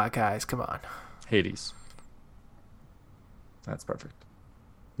like, guys, come on. Hades. That's perfect.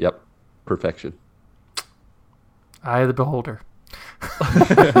 Yep. Perfection. Eye of the beholder.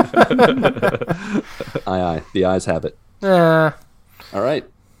 Aye. The eyes have it. Uh, All right.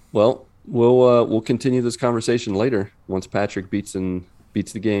 Well, we'll continue this conversation later once Patrick beats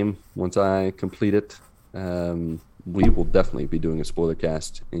the game. Once I complete it, we will definitely be doing a spoiler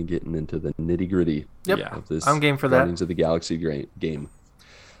cast and getting into the nitty gritty Yep. Yeah. of this. I'm game for that. Guardians of the Galaxy game.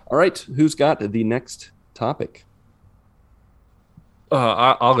 All right. Who's got the next topic?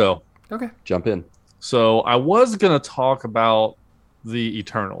 I'll go. Okay. Jump in. So I was gonna talk about the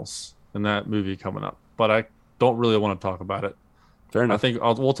Eternals and that movie coming up, but I don't really want to talk about it. Fair I enough. think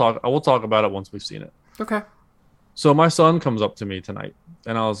we'll talk about it once we've seen it. Okay. So my son comes up to me tonight,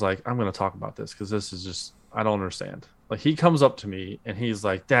 and I was like, I'm gonna talk about this because this is just, I don't understand. Like, he comes up to me and he's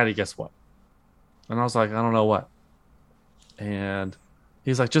like, Daddy, guess what? And I was like, I don't know what. And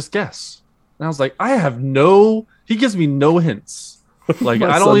he's like, just guess. And I was like, he gives me no hints. Like, My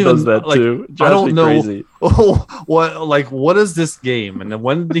I son don't even does that like, too. I Drives don't me know crazy. what is this game? And then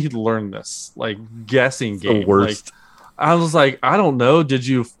when did he learn this? Like, guessing The game. worst. Like, I was like, I don't know. Did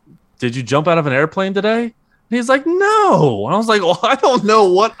you jump out of an airplane today? And he's like, no. And I was like, well, I don't know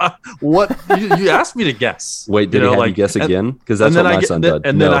what you asked me to guess. Wait, did he have you guess again? Because that's what my son did.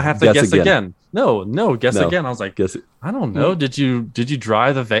 And then I have to guess again. No, guess No. again. I was like, Guess it. I don't know. Did you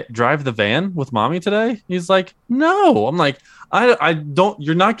drive the van with mommy today? He's like, no. I'm like, I don't.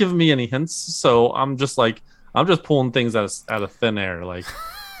 You're not giving me any hints, so I'm just pulling things out of thin air. Like,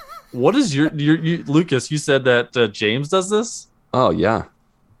 what is your Lucas? You said that James does this. Oh yeah.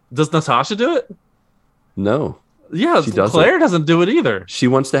 Does Natasha do it? No. Yeah, She doesn't. Claire doesn't do it either. She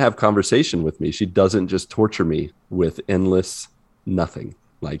wants to have conversation with me. She doesn't just torture me with endless nothing.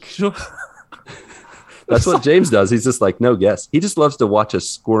 Like, that's what James does. He's just like, no guess. He just loves to watch us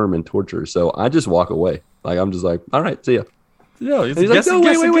squirm and torture. So I just walk away. Like, I'm just like, all right, see ya. Yeah, And he's like, no,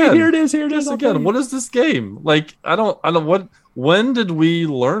 wait, here it is. Guess again. What is this game? Like, I don't. When did we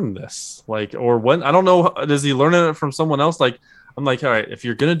learn this? Like, or when? I don't know. Does he learn it from someone else? Like, I'm like, all right, if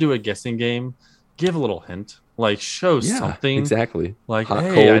you're gonna do a guessing game, give a little hint. Like, show something. Exactly. Like, hot,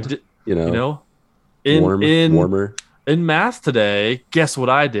 hey, cold, I did, warm, warmer. in math today, guess what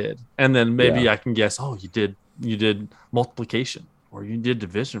I did? And then maybe Yeah. I can guess, oh, you did multiplication, or you did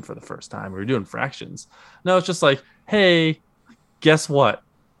division for the first time, or you're doing fractions. No, it's just like, hey, guess what?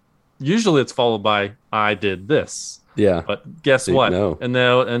 Usually it's followed by I did this. Yeah. But guess See, what? no. And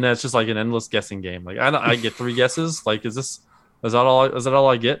that's just like an endless guessing game. Like, I get 3 guesses. Like, is that all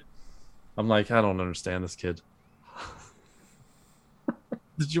I get? I'm like, I don't understand this kid.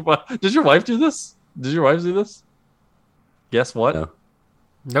 Did your wife do this? Did your wife do this? Guess what? No.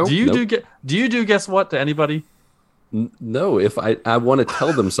 Nope. Do you Nope. do you do guess what to anybody? No, if I want to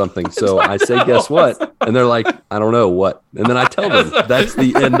tell them something, so I say, guess what? And they're like, I don't know what. And then I tell them. That's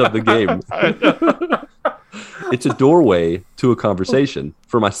the end of the game. It's a doorway to a conversation.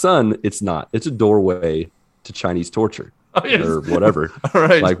 For my son, it's not. It's a doorway to Chinese torture Oh, yes. or whatever. All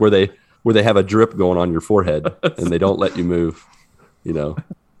right. Like where they have a drip going on your forehead and they don't let you move. You know,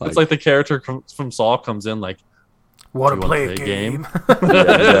 It's like the character from Saw comes in like, Want "Do to you play wanna a play a game?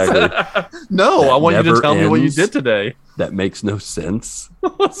 yeah, exactly. no, That I want you to never tell me what you ends. did today. That makes no sense.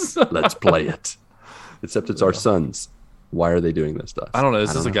 Let's play it. Except it's our sons. Why are they doing this to us? I don't know.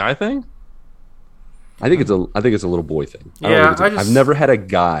 Is this a guy thing? I think it's a little boy thing. I don't Yeah, think it's I've never had a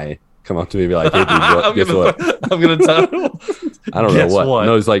guy come up to me and be like, "Hey, dude, guess what?" I'm gonna tell. I don't know Guess what. what?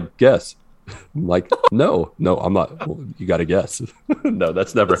 No, he's like, "Guess." I'm like, no, I'm not. Well, you got to guess. No,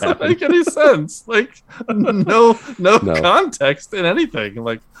 that's never Doesn't happened. make any sense. Like, no No. context in anything.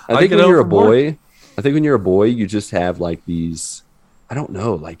 Like, I think can when know you're a from work. boy, you just have like these. I don't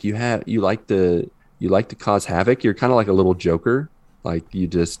know. Like you like to cause havoc. You're kind of like a little joker. Like you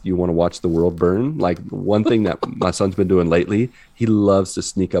want to watch the world burn. Like one thing that my son's been doing lately, he loves to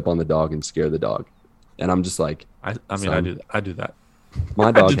sneak up on the dog and scare the dog. And I'm just like, I mean, Son. I do that.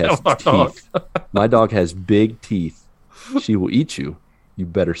 my dog do that has with our dog. teeth. My dog has big teeth, she will eat you. You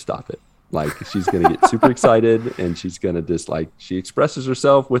better stop it. Like, she's going to get super excited, and she's going to just, like, she expresses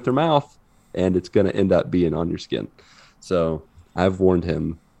herself with her mouth, and it's going to end up being on your skin. So I've warned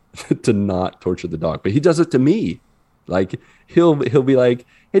him to not torture the dog, but he does it to me. Like, he'll be like,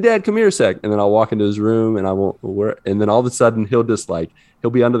 "Hey, Dad, come here a sec," and then I'll walk into his room, and I won't. And then all of a sudden, he'll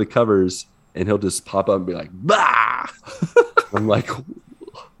be under the covers, and he'll just pop up and be like, "Bah!" I'm like,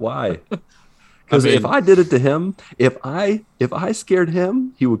 "Why?" Because if I did it to him, if I scared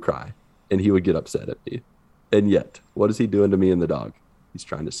him, he would cry and he would get upset at me. And yet, what is he doing to me and the dog? He's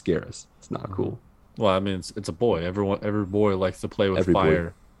trying to scare us. It's not cool. Well, I mean, it's a boy. Every boy likes to play with Every fire,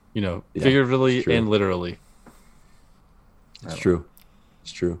 boy. you know, Yeah, figuratively and literally. It's true.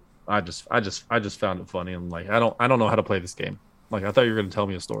 It's true. I just found it funny. And like, I don't know how to play this game. Like, I thought you were going to tell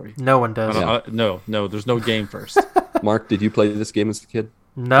me a story. No one does. No, there's no game first. Mark, did you play this game as a kid?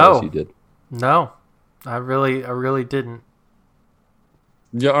 No. Yes, you did. No, I really didn't.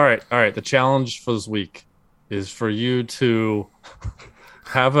 Yeah, all right. The challenge for this week is for you to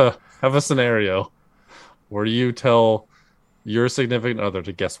have a scenario where you tell your significant other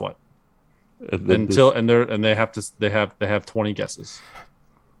to guess what. They have 20 guesses.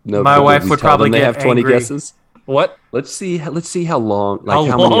 No, my but wife we would tell probably them they get have 20 angry. guesses. What? Let's see how long. Like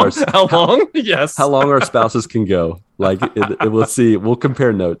How many long? How long? Yes. How long our spouses can go. Like we'll see. We'll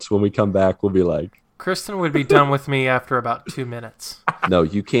compare notes when we come back. We'll be like, Kristen would be done with me after about 2 minutes. no,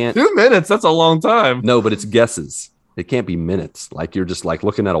 you can't. 2 minutes. That's a long time. No, but it's guesses. It can't be minutes. Like, you're just like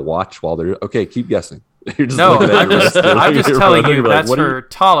looking at a watch while they're okay. Keep guessing. You're just No, looking at your wrist. I'm just telling you You're like, that's what are her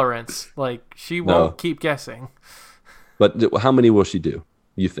tolerance. Like, she won't No. keep guessing. But how many will she do?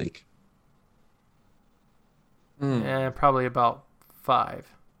 You think? Probably about 5.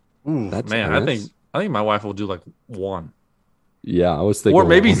 Ooh, That's man, nice. I think my wife will do like 1 Yeah, I was thinking, or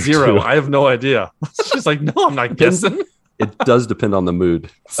maybe 1 or 0. 2. I have no idea. She's like, no, I'm not guessing. It does depend on the mood.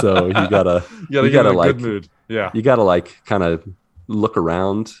 So you gotta You gotta a like good mood. Yeah. you gotta like kind of look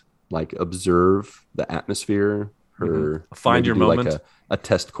around, like observe the atmosphere. Find maybe your do moment. like a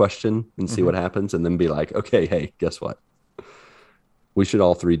test question and see what happens, and then be like, okay, hey, guess what? We should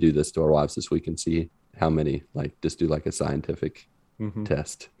all 3 do this to our wives this week and see how many. Like, just do like a scientific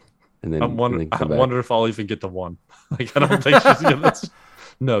test, and then I come back. wonder if I'll even get to 1. Like, I don't think she's gonna.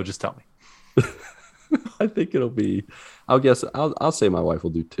 No, just tell me. I think it'll be. I'll say my wife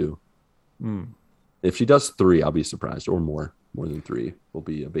will do 2. Mm. If she does 3, I'll be surprised, or more. More than 3 will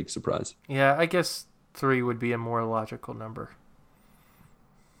be a big surprise. Yeah, I guess 3 would be a more logical number.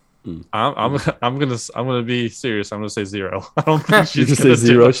 I'm gonna be serious. I'm gonna say 0. I don't think She's she's gonna gonna say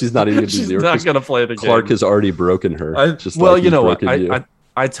 0. do it. She's not even gonna do She's 0. not gonna play the game. Clark has already broken her. Well, like you know what? broken you.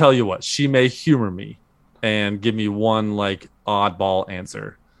 I tell you what. She may humor me and give me one like oddball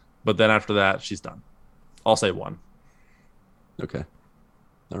answer, but then after that, she's done. I'll say 1. Okay.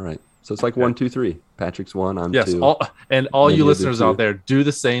 All right. So it's like 1, 2, 3. Patrick's 1. I'm 2. Yes. All Then you you'll do listeners 2. out there, do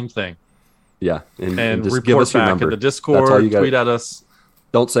the same thing Yeah. And just report give us your back number. in the That's all Discord. you gotta- Tweet at us.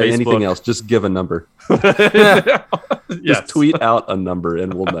 Don't say Facebook. anything else. Just give a number. Yes. Just tweet out a number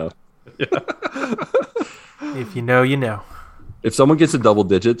and we'll know. If you know, you know. If someone gets to double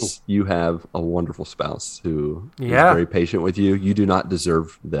digits, you have a wonderful spouse who is Yeah. very patient with you. You do not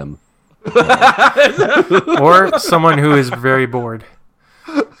deserve them. Or someone who is very bored.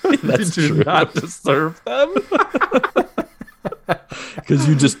 That's You do true. not deserve them. Because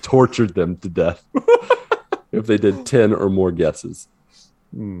you just tortured them to death. If they did 10 or more guesses.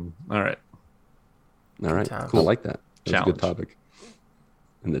 All right. All right. times. Cool. I like that. That's a good Challenge. topic.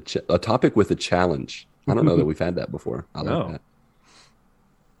 And a topic with a challenge. I don't know that we've had that before. I like No. that.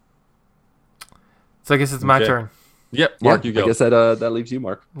 So I guess it's my Okay. turn. Yep. Mark, Yeah, you go. I guess that leaves you,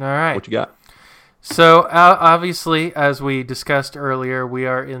 Mark. All right. What you got? So obviously, as we discussed earlier, we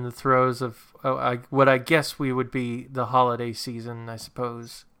are in the throes of what I guess we would be the holiday season, I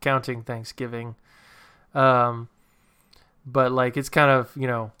suppose, counting Thanksgiving. But like it's kind of you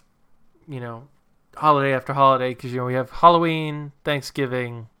know, holiday after holiday because we have Halloween,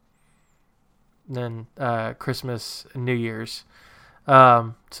 Thanksgiving, then Christmas, and New Year's.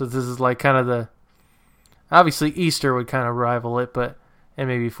 So this is like kind of obviously Easter would kind of rival it, and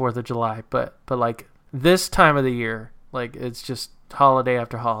maybe 4th of July, but like this time of the year, like it's just holiday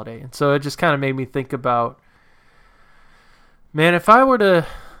after holiday. And so it just kind of made me think about, man, if I were to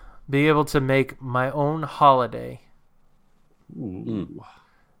be able to make my own holiday,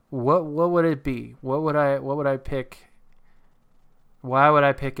 what would it be? What would I pick? Why would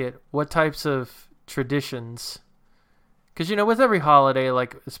I pick it? What types of traditions? Because, with every holiday,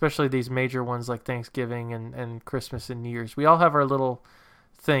 like especially these major ones like Thanksgiving and Christmas and New Year's, we all have our little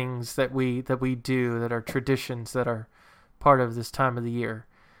things that we do that are traditions that are part of this time of the year.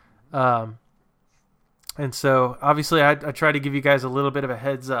 And so obviously I try to give you guys a little bit of a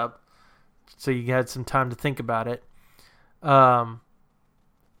heads up so you had some time to think about it.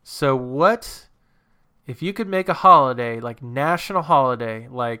 So what if you could make a holiday, like national holiday,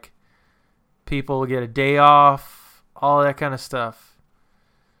 like people get a day off, all that kind of stuff?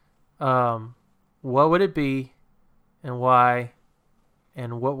 What would it be, and why,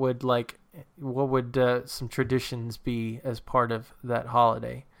 and what would some traditions be as part of that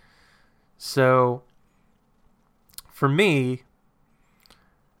holiday? So for me,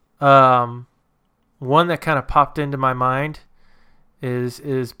 one that kind of popped into my mind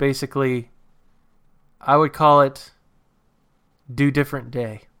is basically, I would call it Do Different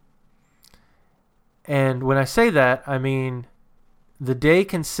Day. And when I say that, I mean the day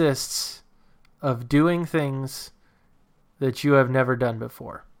consists of doing things that you have never done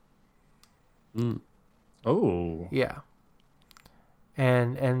before. Oh. Yeah.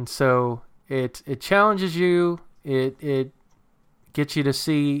 And so it challenges you. It gets you to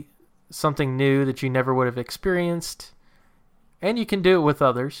see something new that you never would have experienced. And you can do it with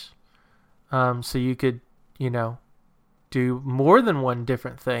others. So you could, do more than one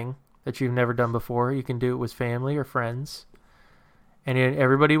different thing that you've never done before. You can do it with family or friends. And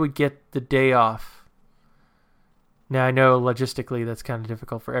everybody would get the day off. Now, I know logistically that's kind of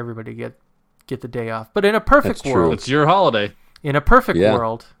difficult for everybody to get the day off. But in a perfect world... It's your holiday. In a perfect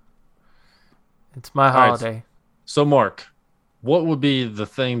world, it's my holiday. Right. So, Mark, what would be the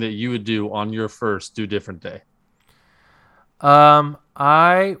thing that you would do on your first Do Different Day? I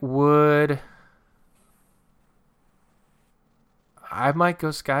might go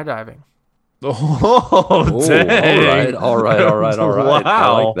skydiving. Oh, dang. All right. Wow.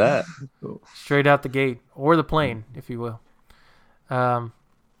 I like that. Straight out the gate, or the plane, if you will.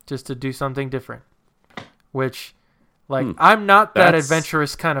 Just to do something different. Which, I'm not that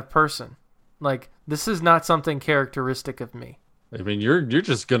adventurous kind of person. Like, this is not something characteristic of me. I mean, you're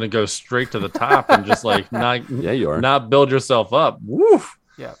just gonna go straight to the top and just you are. not build yourself up. Woo!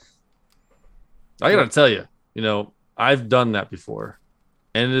 Yeah. I gotta tell you, I've done that before,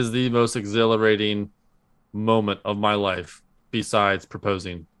 and it is the most exhilarating moment of my life besides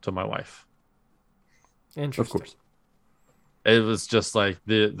proposing to my wife. Interesting. Of course. It was just like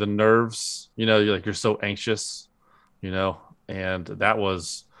the nerves, you're so anxious, and that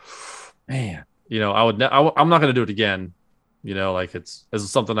was, man, I'm not going to do it again. It's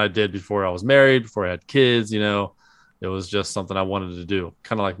something I did before I was married, before I had kids, it was just something I wanted to do,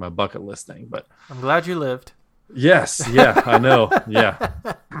 kind of like my bucket list thing, but I'm glad you lived. Yes. Yeah, I know. Yeah.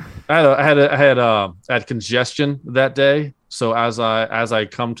 I had congestion that day. So as I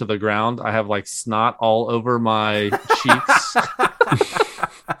come to the ground, I have snot all over my cheeks.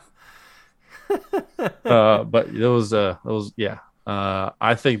 But it was yeah.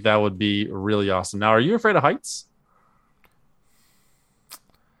 I think that would be really awesome. Now, are you afraid of heights?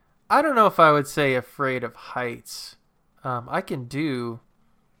 I don't know if I would say afraid of heights. I can do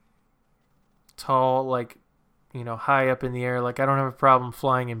tall, high up in the air. I don't have a problem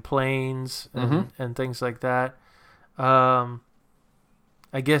flying in planes and things like that. I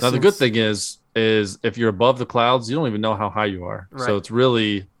guess. Now the good thing is if you're above the clouds, you don't even know how high you are. Right. So it's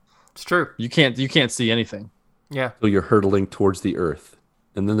true. You can't see anything. Yeah. So you're hurtling towards the earth,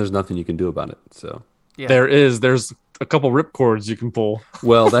 and then there's nothing you can do about it. So yeah. There's a couple rip cords you can pull.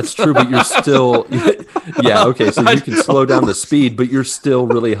 Well, that's true, but you're still yeah, okay, so you can slow down the speed, but you're still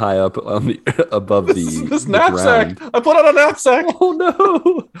really high up on above this the knapsack. ground. I put on a knapsack. Oh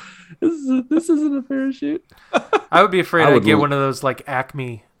no. This isn't a parachute. I would be afraid I'd get one of those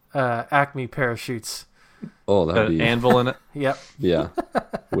Acme parachutes. Oh, that'd be anvil in it. Yep. Yeah.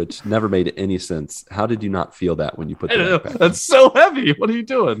 Which never made any sense. How did you not feel that when you put that back? That's so heavy. What are you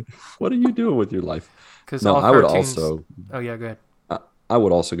doing? What are you doing with your life? No, I would also. Oh yeah, go ahead. I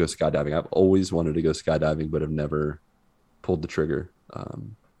would also go skydiving. I've always wanted to go skydiving, but have never pulled the trigger.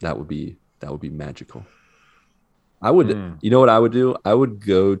 That would be magical. I would. You know what I would do? I would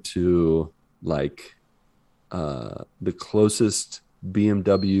go to the closest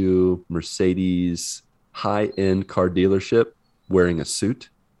BMW, Mercedes, high-end car dealership wearing a suit,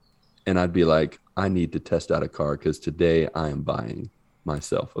 and I'd be like, I need to test out a car because today I am buying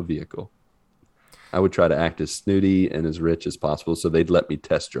myself a vehicle. I would try to act as snooty and as rich as possible so they'd let me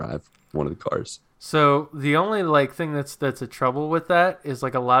test drive one of the cars. So the only thing that's a trouble with that is a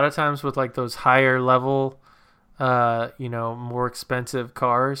lot of times with those higher level more expensive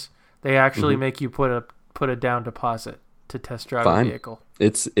cars, they actually make you put a down deposit to test drive Fine. a vehicle.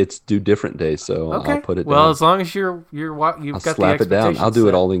 It's do different day, so Okay. I'll put it well, down. as long as you've I'll got the slap it down. I'll do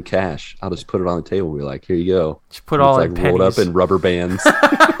it set. all in cash. I'll just put it on the table. Be like, here you go. Just put And all it's in like rolled up pennies. in rubber bands. One,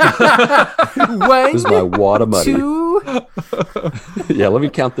 This is my wad of money. 2. Yeah, let me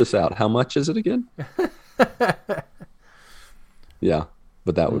count this out. How much is it again? Yeah,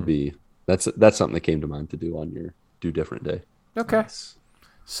 but that would be that's something that came to mind to do on your do different day. Okay. Nice.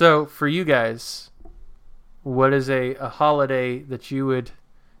 So for you guys, what is a holiday that you would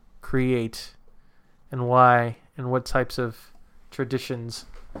create, and why, and what types of traditions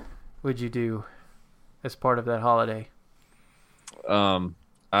would you do as part of that holiday? I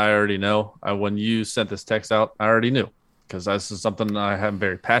already know. When you sent this text out, I already knew, because this is something I am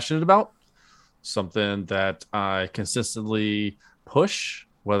very passionate about, something that I consistently push,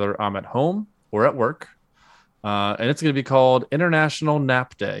 whether I'm at home or at work. And it's going to be called International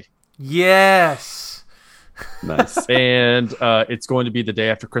Nap Day. Yes. Nice. And it's going to be the day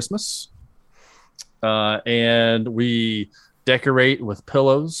after Christmas. And we decorate with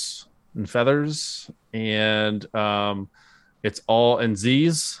pillows and feathers, and it's all in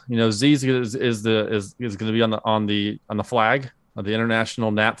Z's. You know, Z's is going to be on the flag, on the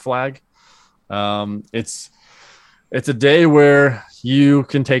International Nap flag. It's a day where you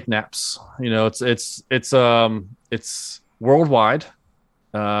can take naps. You know, it's worldwide.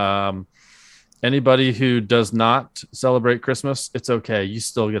 Anybody who does not celebrate Christmas, it's okay. You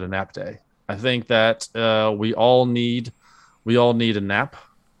still get a nap day. I think that we all need a nap,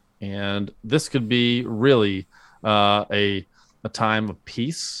 and this could be really a time of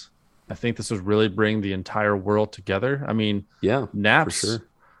peace. I think this would really bring the entire world together. I mean, Yeah, naps for sure.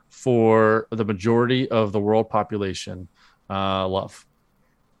 for the majority of the world population love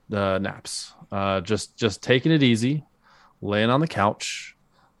the naps. Just taking it easy, laying on the couch,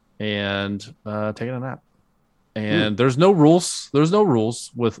 and taking a nap. And there's no rules. There's no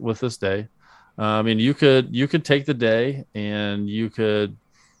rules with this day. I mean, you could take the day, and you could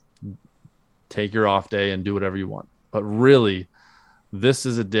take your off day and do whatever you want. But really, this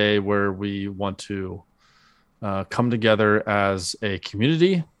is a day where we want to come together as a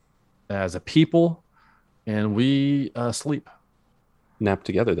community, as a people, and we sleep. Nap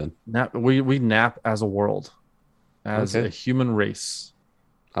together then. Nap. We nap as a world, as Okay. a human race,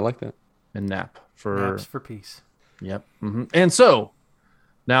 I like that. and nap for Naps for peace. Yep. And so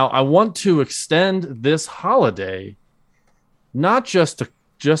now I want to extend this holiday, not just to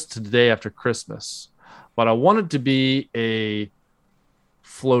the day after Christmas, but I want it to be a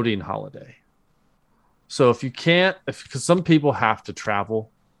floating holiday. So if you can't, because some people have to travel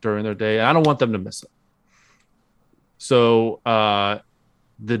during their day, and I don't want them to miss it. So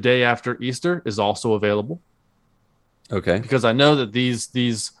the day after Easter is also available, Okay. because I know that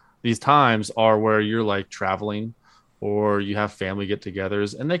these times are where you're like traveling, or you have family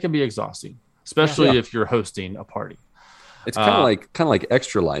get-togethers, and they can be exhausting, especially Yeah. if you're hosting a party. It's kind of like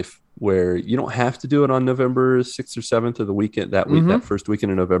Extra Life, where you don't have to do it on November 6th or 7th of the weekend that week, that first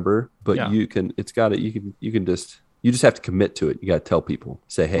weekend in November, but Yeah. you can you just have to commit to it. You got to tell people,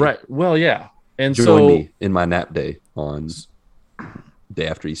 say, hey, Right. Well, yeah. And join so me in my nap day on day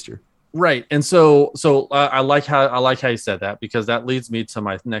after Easter. right. And so I like how you said that, because that leads me to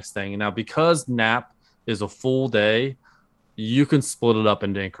my next thing. Now, because nap is a full day, you can split it up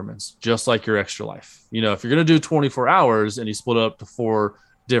into increments, just like your Extra Life. You know, if you're going to do 24 hours and you split it up to 4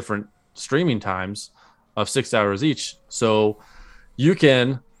 different streaming times of 6 hours each, so you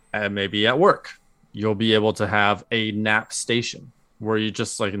can, maybe at work, you'll be able to have a nap station where you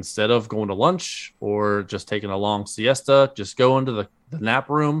just, like, instead of going to lunch or just taking a long siesta, just go into the nap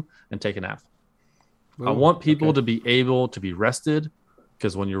room and take a nap. I Ooh, want people okay. to be able to be rested,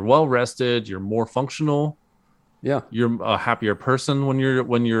 because when you're well rested, you're more functional. Yeah. You're a happier person when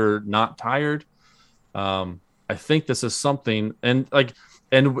you're not tired. I think this is something, and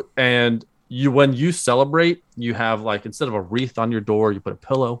you, when you celebrate, you have, like, instead of a wreath on your door, you put a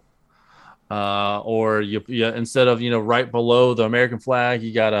pillow, or you instead of, right below the American flag,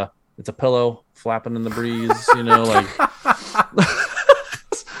 it's a pillow flapping in the breeze,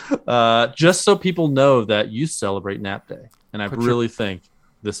 like just so people know that you celebrate nap day. And I really think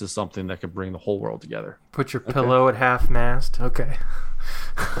this is something that could bring the whole world together. Put your pillow at half mast. Okay.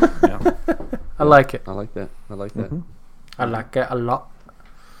 Yeah. I like it. I like that. I like that. I like it a lot.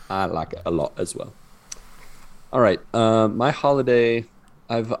 I like it a lot as well. All right. My holiday,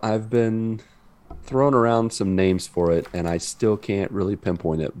 I've been throwing around some names for it, and I still can't really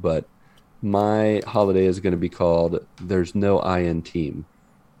pinpoint it, but my holiday is going to be called There's No I in Team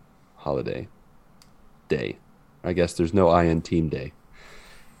Holiday Day. I guess there's no I in Team Day.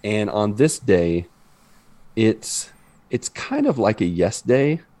 And on this day, it's it's kind of like a yes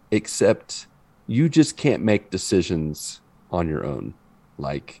day, except you just can't make decisions on your own.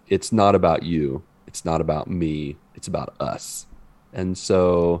 Like, it's not about you. It's not about me. It's about us. And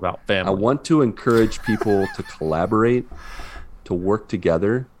so About family. I want to encourage people to collaborate, to work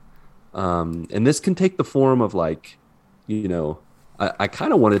together. And this can take the form of like, I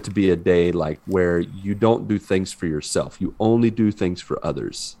kind of want it to be a day like where you don't do things for yourself. You only do things for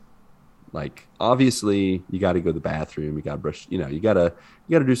others. Like, obviously you got to go to the bathroom, you got to brush, you got to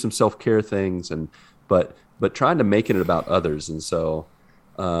do some self-care things, but trying to make it about others. And so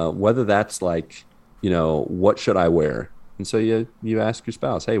whether that's like, what should I wear? And so you ask your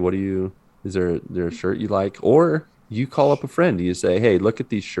spouse, hey, is there a shirt you like? Or you call up a friend, you say, hey, look at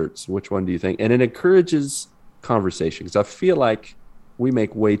these shirts. Which one do you think? And it encourages conversation, because I feel like we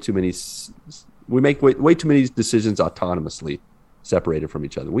make way too many decisions autonomously, separated from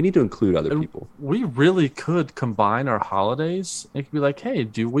each other. We need to include other people. We really could combine our holidays. It could be like, hey,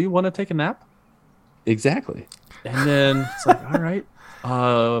 do we want to take a nap? Exactly. And then it's like, all right,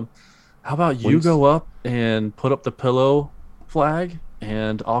 how about you go up and put up the pillow flag,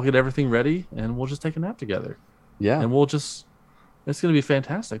 and I'll get everything ready, and we'll just take a nap together. Yeah. And it's going to be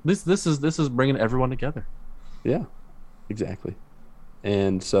fantastic. This is bringing everyone together. Yeah, exactly.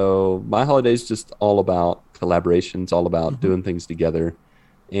 And so my holiday is just all about collaboration. It's all about doing things together.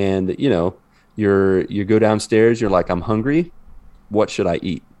 And, you go downstairs, you're like, I'm hungry. What should I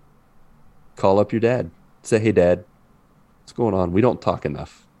eat? Call up your dad. Say, hey, Dad, what's going on? We don't talk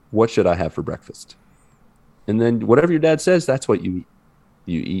enough. What should I have for breakfast? And then whatever your dad says, that's what you eat.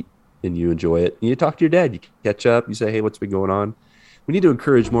 You eat and you enjoy it. And you talk to your dad. You catch up. You say, hey, what's been going on? We need to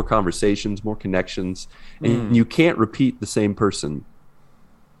encourage more conversations, more connections. And you can't repeat the same person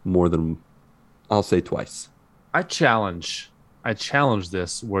more than, I'll say, twice. I challenge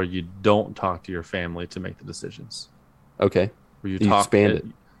this where you don't talk to your family to make the decisions. Okay. Where you expand it.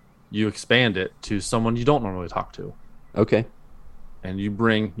 You expand it to someone you don't normally talk to. Okay. And you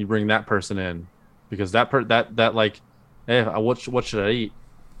bring that person in, because that like, hey, what should I eat?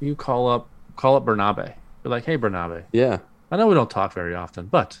 You call up Bernabe. You're like, hey, Bernabe. Yeah. I know we don't talk very often,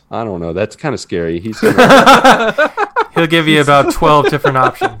 but I don't know. That's kind of scary. He'll give you about 12 different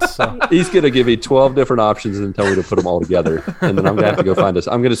options. So. He's going to give me 12 different options and tell me to put them all together. And then I'm going to have to go find us.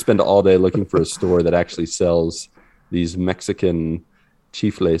 I'm going to spend all day looking for a store that actually sells these Mexican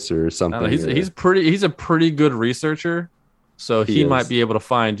chifles or something. He's a pretty good researcher. So he might be able to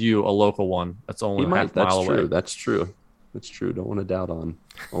find you a local one that's only half a mile away. That's true. Don't want to doubt on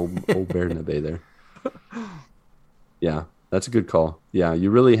old Bernabe there. Yeah, that's a good call. Yeah,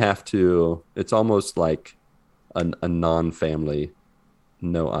 you really have to. It's almost like a non-family,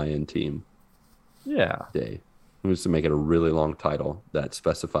 no IN team. Yeah. Day. We used to make it a really long title that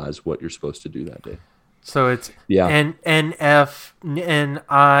specifies what you're supposed to do that day. So it's NF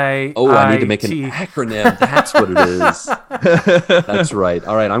NI. Oh, I need to make an acronym. That's what it is. That's right.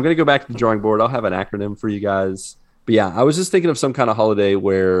 All right, I'm going to go back to the drawing board. I'll have an acronym for you guys. But yeah, I was just thinking of some kind of holiday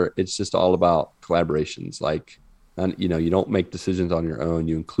where it's just all about collaborations. Like, and you don't make decisions on your own.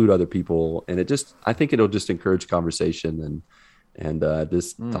 You include other people, and I think it'll just encourage conversation and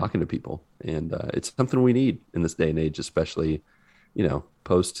just talking to people. And it's something we need in this day and age, especially,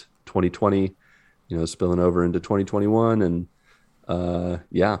 post 2020. Spilling over into 2021, and I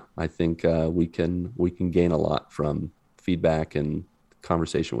think we can gain a lot from feedback and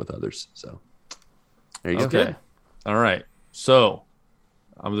conversation with others. So there you go. Okay. All right. So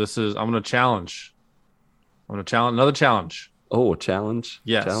I'm going to challenge. I'm going to challenge another challenge. Oh, a challenge?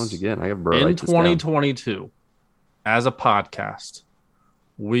 Yes. Challenge again. I got in 2022, as a podcast,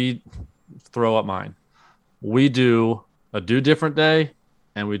 we throw up mine. We do a do different day,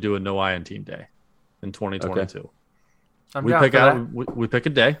 and we do a no IN team day. In 2022, we pick a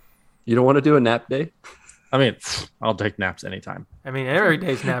day. You don't want to do a nap day? I mean, I'll take naps anytime. I mean, every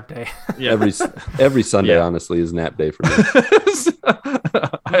day's nap day. Yeah. Every Sunday, honestly, is nap day for me.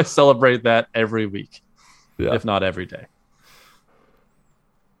 I celebrate that every week, if not every day.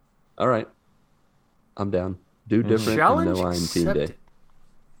 All right, I'm down. Do different. Challenge no IN team day.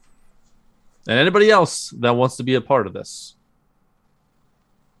 And anybody else that wants to be a part of this,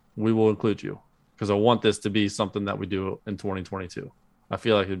 we will include you. Because I want this to be something that we do in 2022. I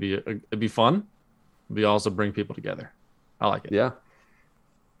feel like it'd be fun. We also bring people together. I like it. Yeah.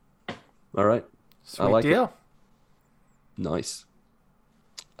 All right. Sweet I like deal. It. Nice.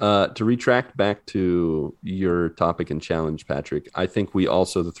 To retract back to your topic and challenge, Patrick, I think we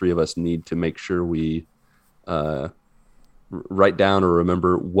also, the three of us, need to make sure we write down or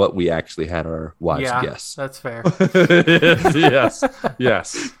remember what we actually had our wives guess. That's fair.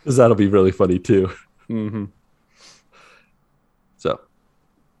 Yes. Because that'll be really funny too. Mm-hmm.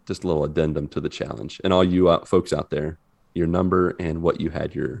 just a little addendum to the challenge. And all you folks out there, your number and what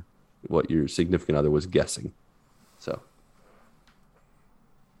your significant other was guessing. So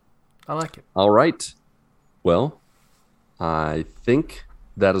I like it. all right. Well, I think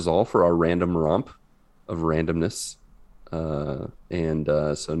that is all for our random romp of randomness. So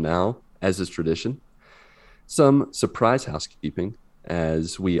now, as is tradition, some surprise housekeeping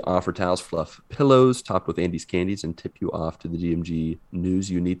as we offer Towels Fluff pillows topped with Andy's candies and tip you off to the GMG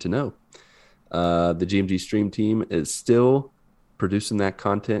news you need to know. The GMG stream team is still producing that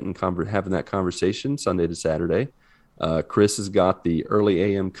content and having that conversation Sunday to Saturday. Chris has got the early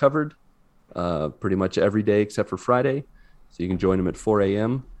AM covered pretty much every day except for Friday. So you can join him at 4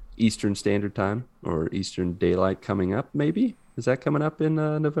 a.m. Eastern Standard Time or Eastern Daylight coming up, maybe? Is that coming up in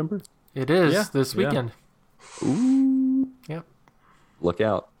November? It is this weekend. Ooh. Yep. Look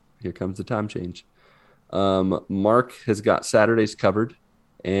out. Here comes the time change. Mark has got Saturdays covered.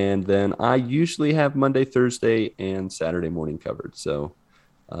 And then I usually have Monday, Thursday, and Saturday morning covered. So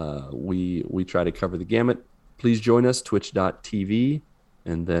we try to cover the gamut. Please join us, twitch.tv.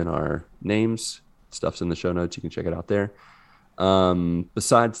 And then our names, stuff's in the show notes. You can check it out there.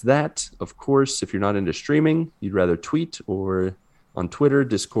 Besides that, of course, if you're not into streaming, you'd rather tweet or on Twitter,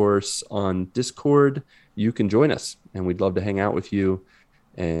 discourse on Discord, you can join us and we'd love to hang out with you.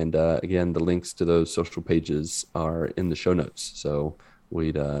 And again, the links to those social pages are in the show notes. So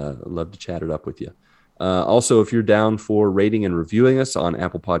we'd love to chat it up with you. Also, if you're down for rating and reviewing us on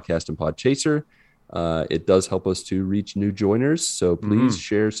Apple Podcast and Podchaser, it does help us to reach new joiners. So please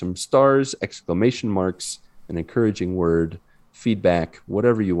share some stars, exclamation marks, an encouraging word, feedback,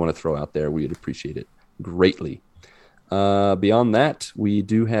 whatever you want to throw out there. We'd appreciate it greatly. Beyond that, we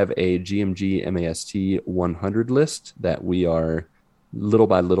do have a GMG MAST 100 list that we are little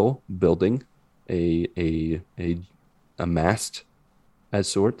by little building a mast of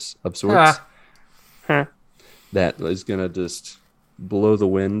sorts that is going to just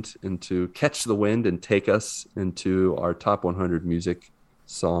catch the wind and take us into our top 100 music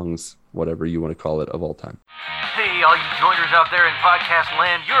songs, whatever you want to call it, of all time. Hey, all you joiners out there in podcast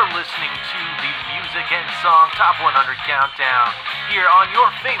land, you're listening to the Music and Song Top 100 Countdown here on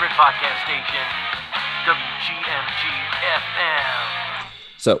your favorite podcast station, WGMG-FM.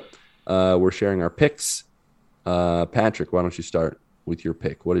 So, we're sharing our picks. Patrick, why don't you start with your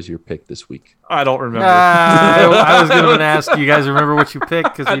pick? What is your pick this week? I don't remember. I was going to ask you guys remember what you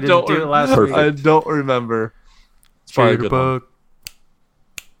picked because we didn't do it last week. I don't remember. It's probably a good one. Jitterbug.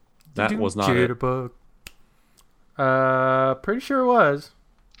 That was not it. Jitterbug. Pretty sure it was.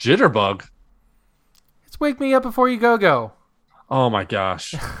 Jitterbug? It's Wake Me Up Before You Go Go. Oh my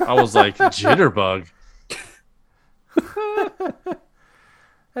gosh. I was like, Jitterbug?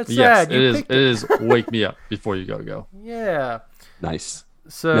 That's Yes, sad. it is. It is Wake Me Up Before You Go Go. Yeah. Nice.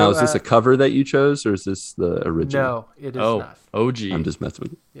 So now, is this a cover that you chose, or is this the original? No, it is not. OG. I'm just messing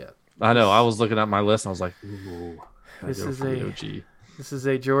with you. Yeah. I know. I was looking at my list and I was like, ooh. This is the OG. This is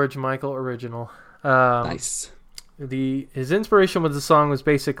a George Michael original. Nice. His inspiration with the song was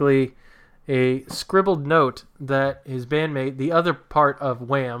basically a scribbled note that his bandmate, the other part of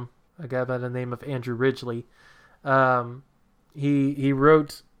Wham, a guy by the name of Andrew Ridgeley, he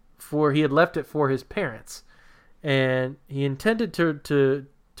wrote he had left it for his parents, and he intended to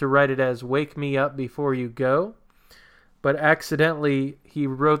write it as "Wake Me Up Before You Go," but accidentally he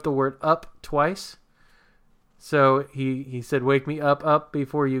wrote the word "up" twice. So he said, "Wake me up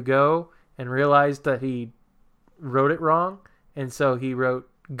before you go," and realized that he wrote it wrong, and so he wrote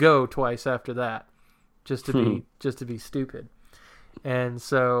 "go" twice after that, just to be stupid. And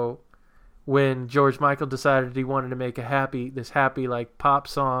so when George Michael decided he wanted to make this happy like pop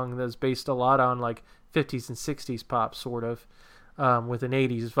song that's based a lot on like 50s and 60s pop sort of, with an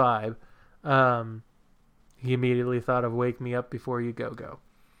 80s vibe, he immediately thought of "Wake Me Up Before You Go Go."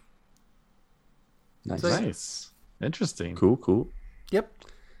 Nice. Nice. Interesting. Cool. Yep.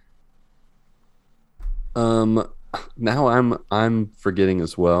 Now I'm forgetting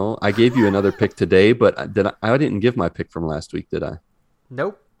as well. I gave you another pick today, but I didn't give my pick from last week, did I?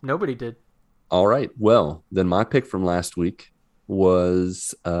 Nope. Nobody did. All right. Well, then my pick from last week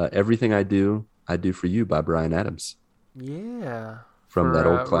was "Everything I Do for You" by Bryan Adams. Yeah. From that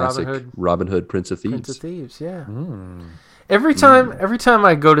old classic, Robin Hood, Prince of Thieves. Prince of Thieves, yeah. Every time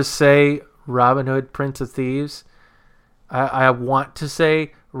I go to say Robin Hood, Prince of Thieves, I want to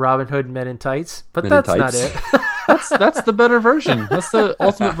say Robin Hood, Men in Tights, but that's not it. That's the better version. That's the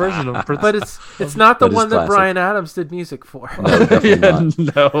ultimate version of Prince. But it's not the one that classic. Bryan Adams did music for. No, definitely not.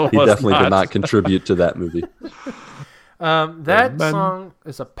 No, He definitely did not contribute to that movie. That song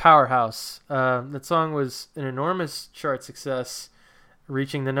is a powerhouse. That song was an enormous chart success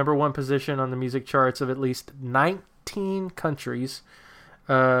reaching the number one position on the music charts of at least 19 countries,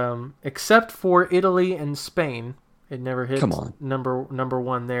 except for Italy and Spain. It never hit number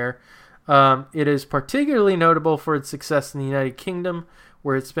one there. It is particularly notable for its success in the United Kingdom,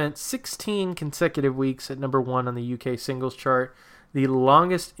 where it spent 16 consecutive weeks at number one on the UK singles chart, the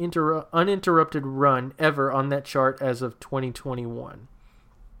longest uninterrupted run ever on that chart as of 2021.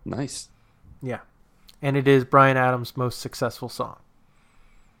 Nice. Yeah. And it is Bryan Adams' most successful song.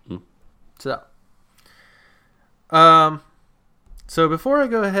 So before I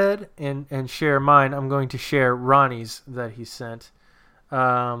go ahead and share mine, I'm going to share Ronnie's that he sent.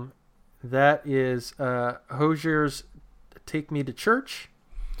 That is Hosier's Take Me to Church.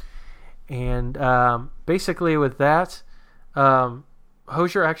 And basically with that,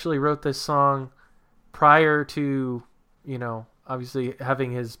 Hosier actually wrote this song prior to, obviously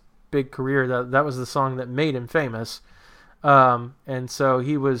having his big career. That was the song that made him famous. And so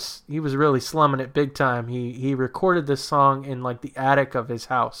he was really slumming it big time. He recorded this song in like the attic of his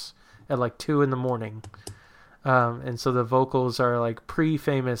house at like 2 a.m. And so the vocals are like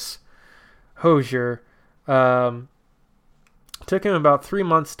pre-famous Hosier. Took him about 3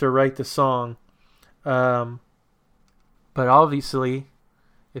 months to write the song. But obviously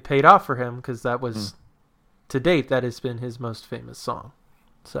it paid off for him because that was, to date, that has been his most famous song.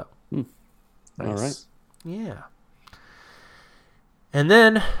 So, Nice. All right. Yeah. And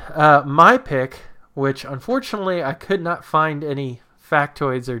then my pick, which unfortunately I could not find any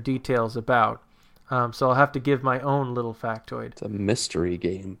factoids or details about. So I'll have to give my own little factoid. It's a mystery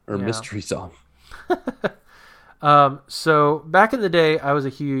game or mystery song. So back in the day, I was a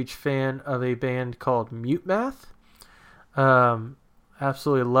huge fan of a band called Mute Math.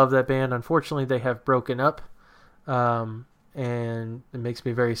 Absolutely love that band. Unfortunately, they have broken up, and it makes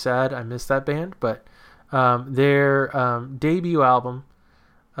me very sad. I miss that band, but their debut album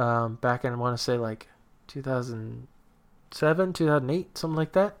back in, I want to say like 2007, 2008, something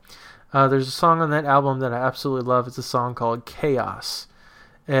like that. There's a song on that album that I absolutely love. It's a song called Chaos.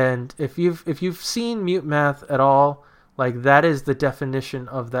 And if you've seen Mute Math at all, like that is the definition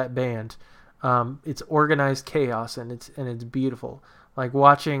of that band. It's organized chaos and it's beautiful. Like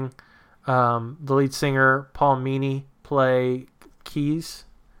watching the lead singer Paul Meany play keys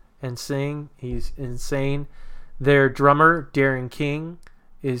and sing, he's insane. Their drummer Darren King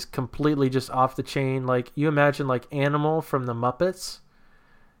is completely just off the chain. Like you imagine like Animal from the Muppets.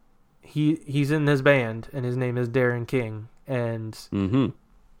 He's in this band and his name is Darren King, and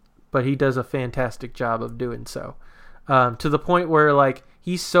but he does a fantastic job of doing so. To the point where like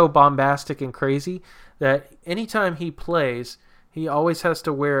he's so bombastic and crazy that anytime he plays, he always has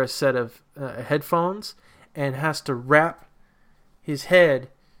to wear a set of headphones and has to wrap his head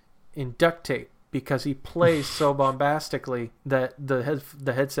in duct tape because he plays so bombastically that the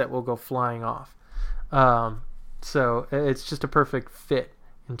headset will go flying off. So it's just a perfect fit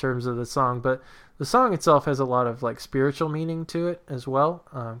in terms of the song, but the song itself has a lot of like spiritual meaning to it as well,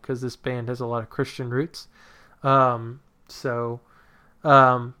 because this band has a lot of Christian roots. And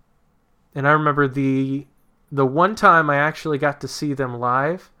I remember the one time I actually got to see them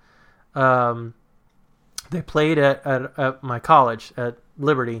live. They played at my college at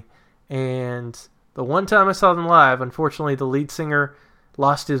Liberty, and the one time I saw them live, unfortunately, the lead singer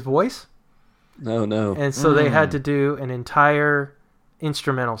lost his voice. Oh no! And so they had to do an entire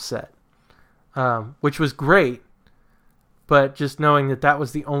instrumental set, which was great, but just knowing that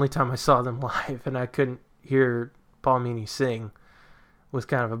was the only time I saw them live and I couldn't hear Paul Meany sing was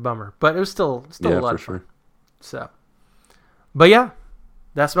kind of a bummer, but it was still a lot of fun. Sure. So, but yeah,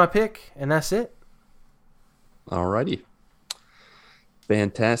 that's my pick and that's it. Alrighty.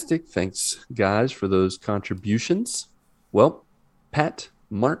 Fantastic. Thanks guys for those contributions. Well, Pat,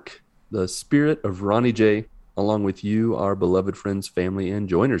 Mark, the spirit of Ronnie J, along with you, our beloved friends, family, and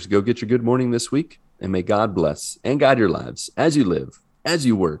joiners. Go get your good morning this week, and may God bless and guide your lives as you live, as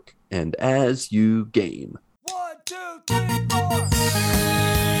you work, and as you game. 1, 2, 3, 4.